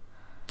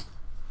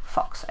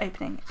fox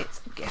opening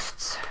its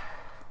gifts.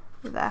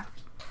 There.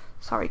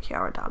 Sorry,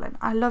 Kiara, darling.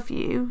 I love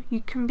you.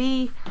 You can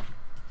be...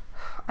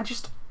 shall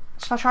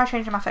I try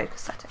changing my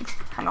focus settings?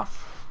 Hang on.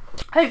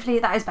 Hopefully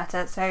that is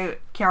better. So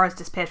Kiara's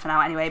disappeared for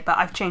now anyway, but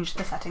I've changed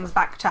the settings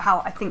back to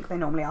how I think they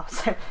normally are.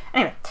 So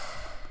anyway.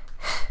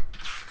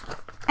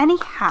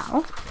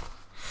 Anyhow,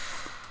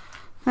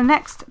 the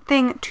next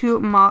thing to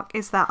mark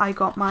is that I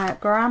got my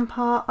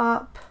grandpa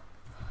up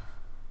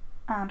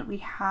and we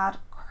had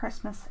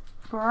Christmas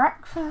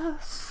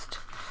breakfast,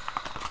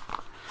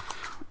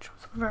 which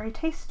was very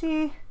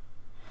tasty.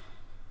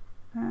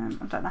 I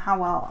don't know how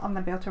well I'm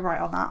going to be able to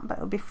write on that, but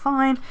it'll be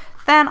fine.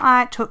 Then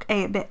I took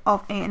a bit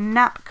of a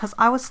nap because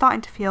I was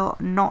starting to feel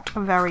not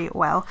very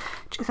well,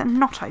 which is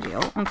not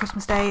ideal on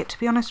Christmas Day, to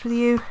be honest with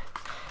you.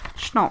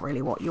 It's not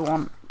really what you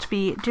want to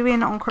be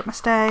doing on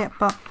Christmas Day,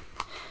 but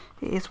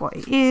it is what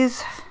it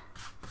is.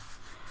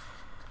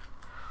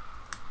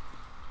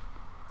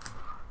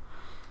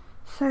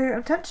 So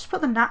I'm tempted to put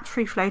the nap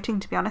free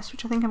floating, to be honest,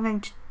 which I think I'm going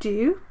to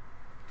do.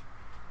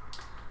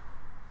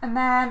 And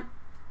then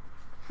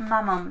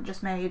my mum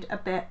just made a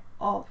bit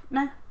of...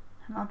 No,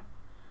 hang on.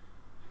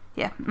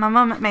 Yeah, my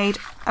mum made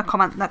a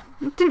comment that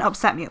didn't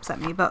upset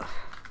me, but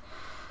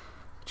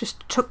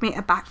just took me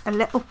aback a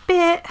little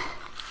bit.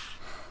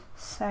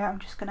 So I'm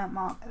just going to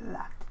mark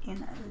that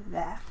in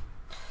there.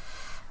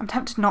 I'm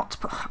tempted not to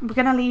put... We're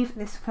going to leave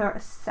this for a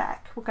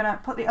sec. We're going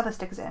to put the other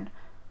stickers in.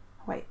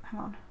 Wait, hang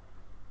on.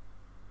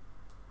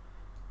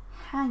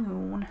 Hang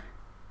on.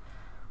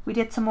 We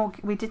did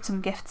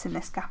some gifts in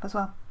this gap as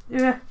well.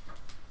 Ugh.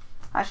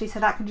 Actually, so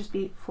that can just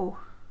be for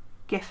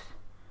gift.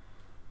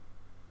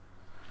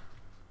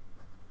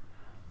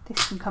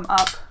 This can come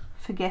up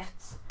for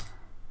gifts,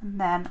 and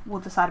then we'll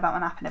decide about my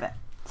nap in a bit.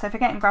 So for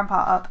getting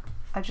grandpa up,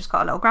 I just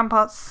got a little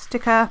grandpa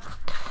sticker.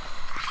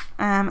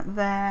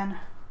 Then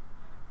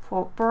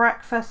for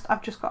breakfast,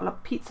 I've just got a little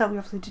pizza. We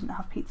obviously didn't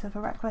have pizza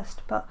for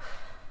breakfast, but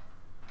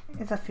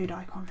it's a food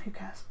icon, who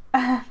cares?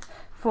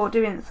 For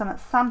doing some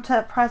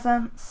Santa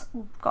presents,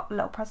 we've got a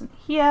little present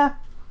here.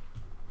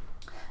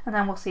 And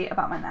then we'll see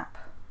about my nap.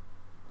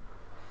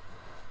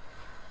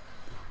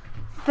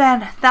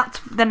 Then that's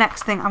the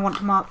next thing I want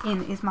to mark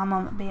in, is my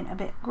mum being a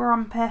bit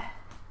grumpy.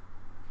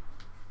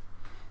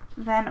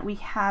 Then we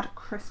had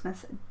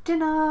Christmas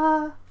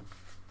dinner,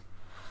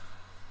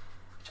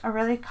 which I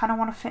really kind of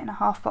want to fit in a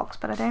half box,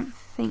 but I don't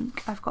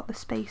think I've got the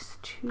space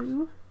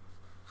to.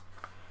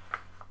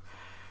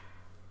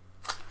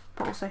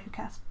 But also, who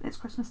cares? It's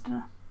Christmas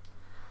dinner.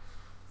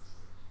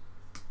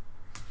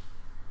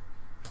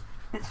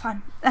 It's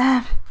fine.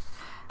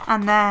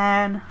 And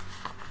then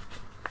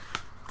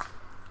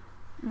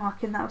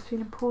marking that I was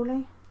feeling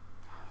poorly.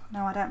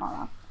 No, I don't like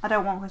that. I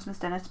don't want Christmas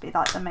dinner to be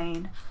like the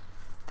main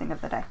thing of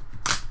the day.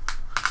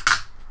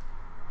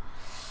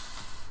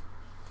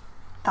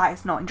 That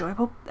is not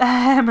enjoyable.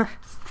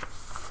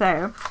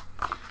 So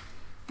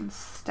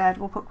instead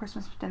we'll put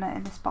Christmas dinner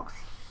in this box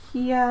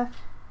here.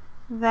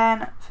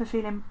 Then for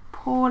feeling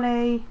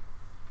poorly,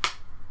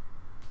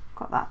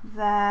 got that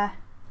there.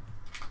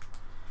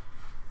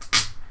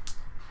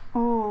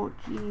 Oh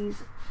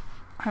geez,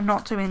 I'm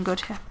not doing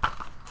good here.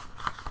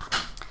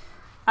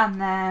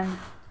 And then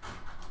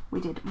we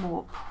did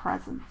more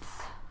presents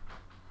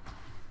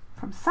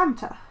from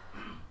Santa.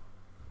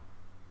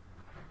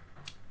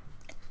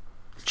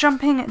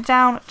 Jumping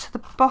down to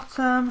the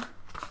bottom,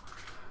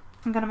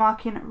 I'm going to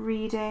mark in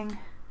reading,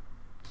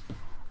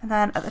 and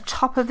then at the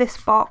top of this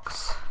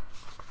box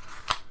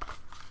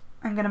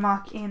I'm going to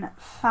mark in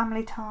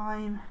family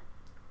time.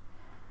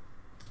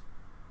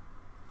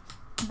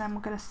 And then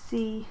we're going to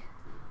see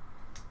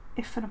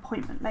if an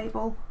appointment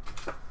label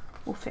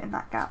will fit in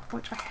that gap,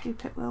 which I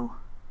hope it will.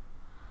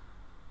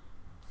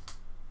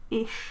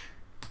 Ish.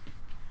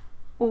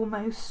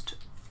 Almost.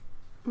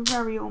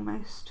 Very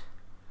almost.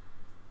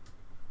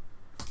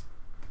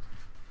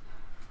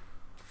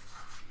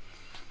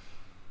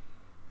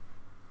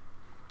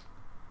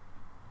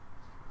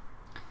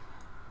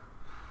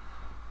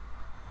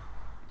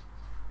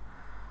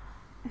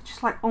 It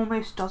just like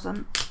almost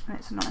doesn't, and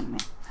it's annoying me.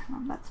 Hang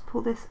on, let's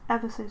pull this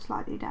ever so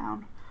slightly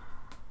down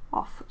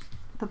off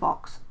the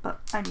box,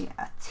 but only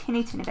a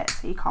teeny bit,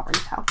 so you can't really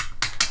tell.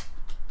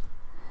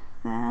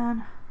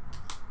 Then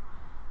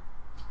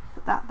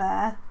put that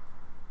there,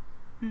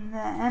 and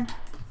then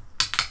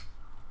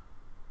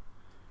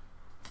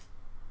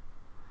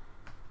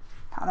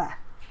there,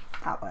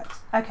 that works.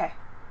 Okay.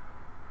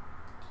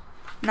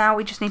 Now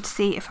we just need to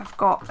see if I've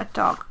got a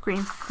dark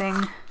green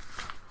thing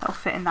that'll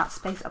fit in that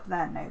space up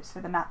there. No, so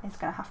the gnat is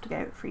going to have to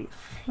go free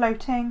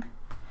floating.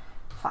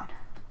 Fine.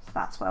 So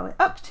that's where we're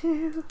up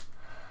to.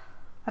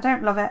 I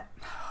don't love it.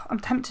 I'm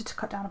tempted to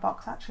cut down a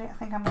box actually. I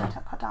think I'm going to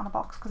cut down a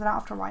box because I don't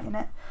have to write in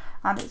it.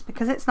 And it's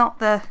because it's not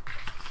the...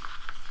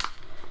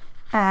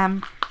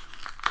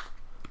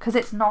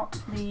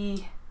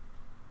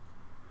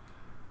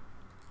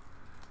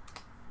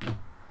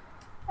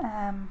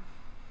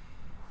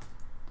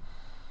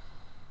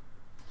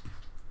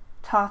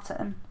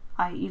 tartan,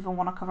 I even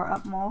want to cover it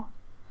up more.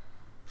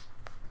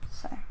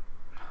 So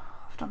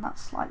I've done that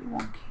slightly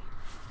wonky.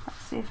 Let's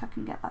see if I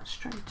can get that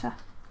straighter.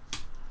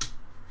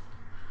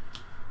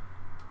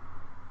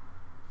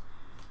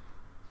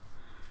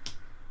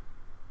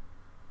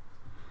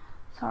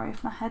 Sorry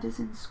if my head is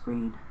in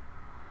screen.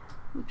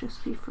 It'll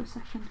just be for a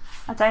second.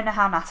 I don't know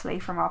how Natalie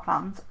from our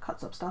plans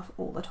cuts up stuff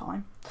all the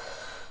time,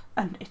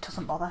 and it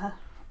doesn't bother her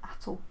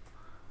at all.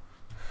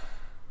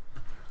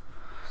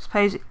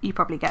 Suppose you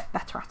probably get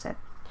better at it.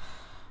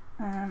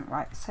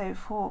 Right, so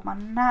for my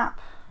nap,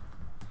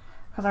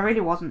 because I really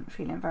wasn't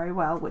feeling very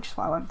well, which is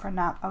why I went for a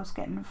nap. I was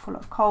getting full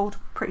of cold.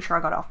 Pretty sure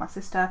I got it off my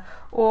sister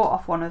or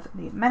off one of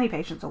the many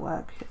patients at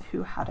work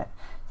who had it.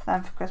 So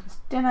then for Christmas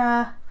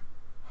dinner,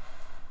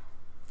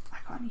 I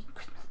got any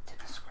Christmas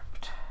dinner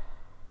script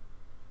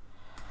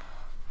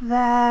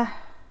there.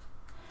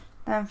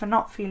 Then for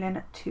not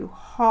feeling too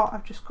hot,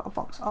 I've just got a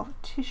box of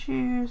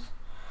tissues.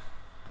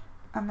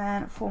 And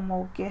then for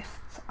more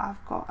gifts,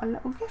 I've got a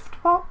little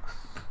gift box,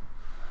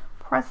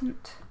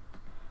 present,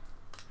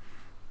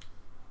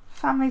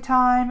 family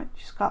time,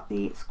 just got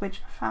the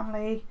Squidge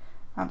family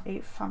and a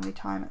family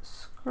time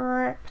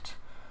script.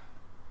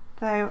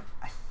 Though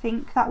I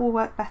think that will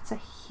work better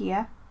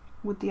here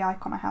with the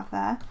icon I have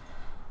there,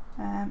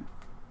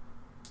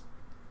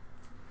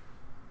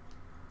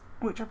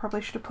 which I probably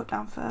should have put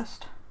down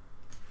first.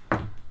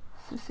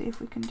 So see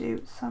if we can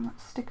do some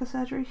sticker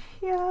surgery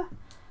here.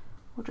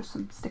 Or just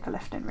some sticker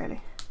lifting,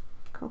 really.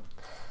 Cool.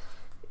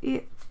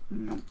 There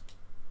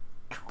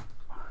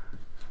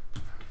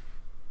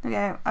we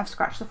go. I've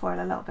scratched the foil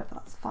a little bit,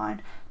 but that's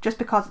fine. Just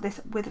because of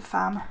this with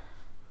fam.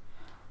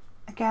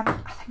 Again,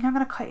 I think I'm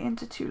going to cut it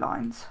into 2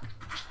 lines.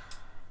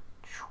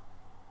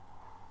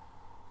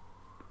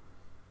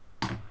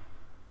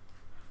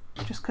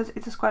 Just because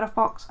it's a squared off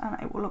box and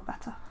it will look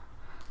better.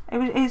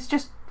 It's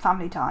just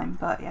family time,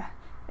 but yeah.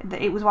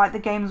 It was why the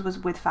games was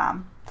with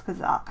fam, because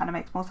that kind of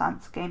makes more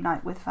sense. Game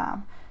night with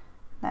fam,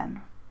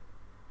 then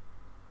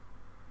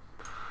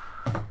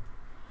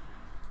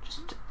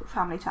just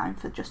family time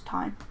for just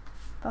time.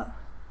 But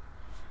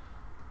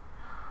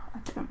I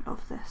don't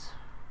love this.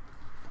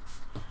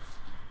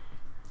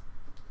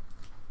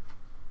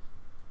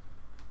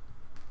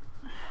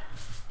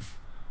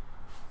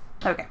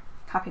 Okay,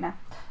 happy now.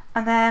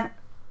 And then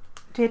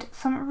did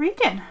some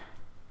reading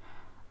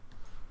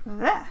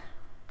there.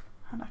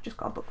 And I've just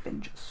got a book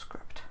binge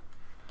script.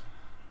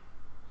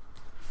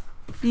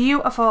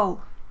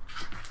 Beautiful.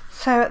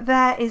 So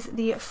there is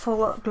the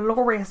full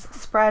glorious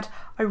spread.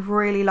 I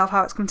really love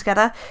how it's come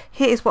together.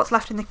 Here is what's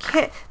left in the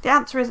kit. The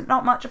answer is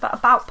not much, but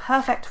about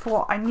perfect for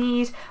what I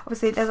need.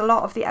 Obviously there's a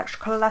lot of the extra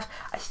colour left.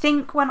 I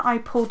think when I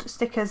pulled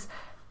stickers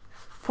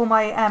for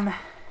my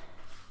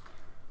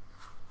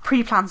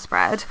pre-planned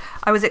spread,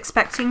 I was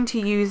expecting to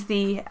use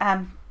the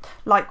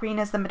light green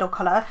as the middle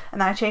colour, and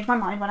then I changed my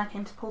mind when I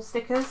came to pull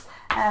stickers,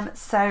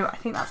 so I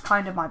think that's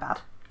kind of my bad.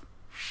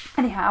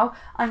 Anyhow,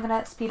 I'm going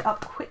to speed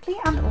up quickly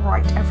and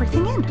write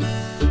everything in.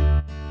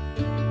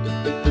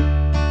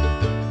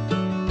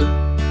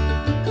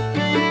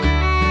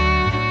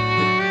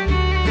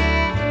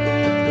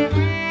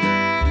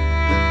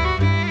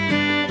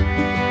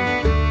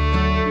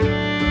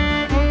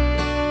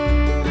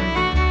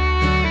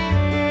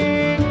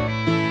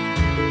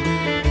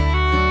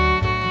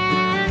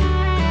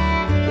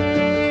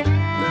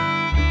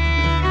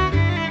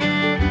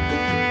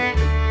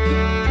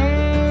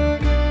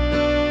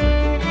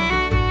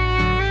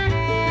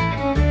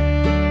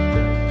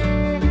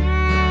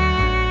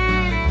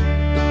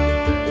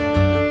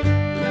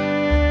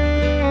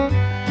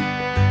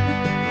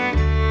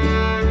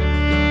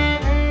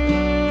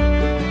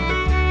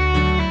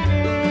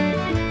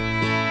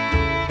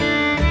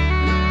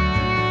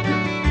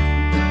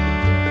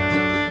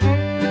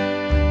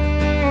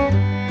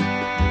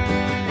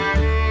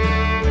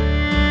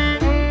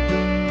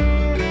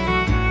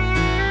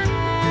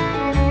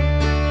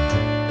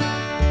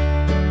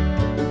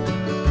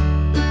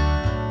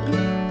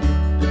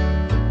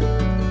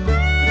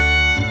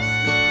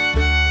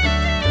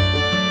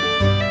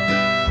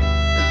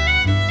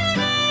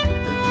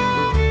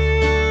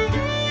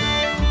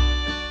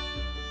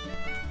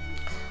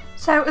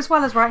 So as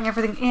well as writing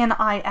everything in,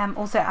 I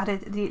also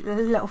added the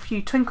little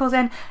few twinkles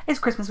in. It's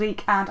Christmas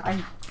week and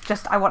I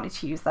wanted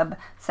to use them.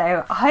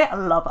 So I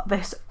love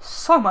this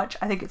so much.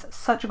 I think it's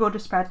such a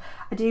gorgeous spread.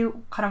 I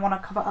do kind of want to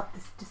cover up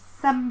this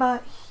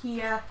December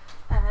here.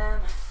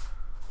 Let's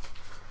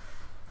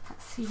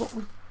see what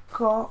we've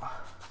got.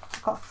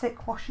 got a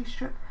thick washi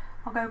strip.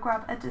 I'll go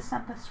grab a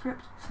December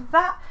script for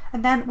that,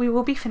 and then we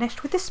will be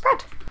finished with this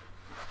spread.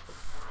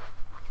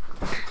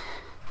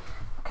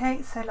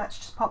 Okay, so let's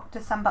just pop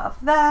December up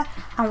there,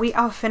 and we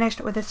are finished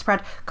with this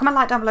spread. Comment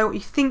like down below what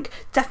you think.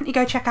 Definitely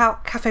go check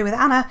out Cafe with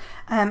Anna,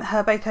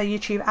 both her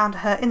YouTube and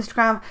her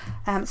Instagram,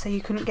 so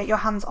you can get your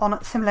hands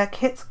on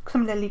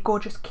similarly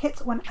gorgeous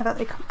kits whenever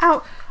they come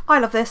out. I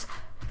love this.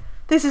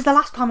 This is the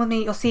last plan with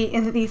me you'll see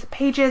in these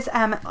pages.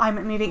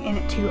 I'm moving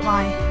into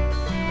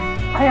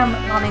I am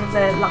planning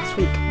the last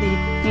week,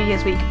 the New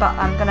Year's week, but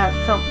I'm going to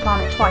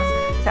plan it twice,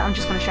 so I'm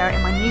just going to share it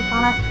in my new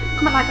planner.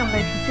 Comment like down below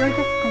if you enjoyed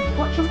this. Thank you for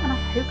watching, and I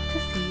hope to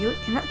see you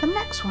in the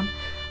next one.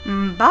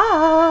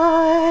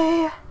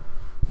 Bye!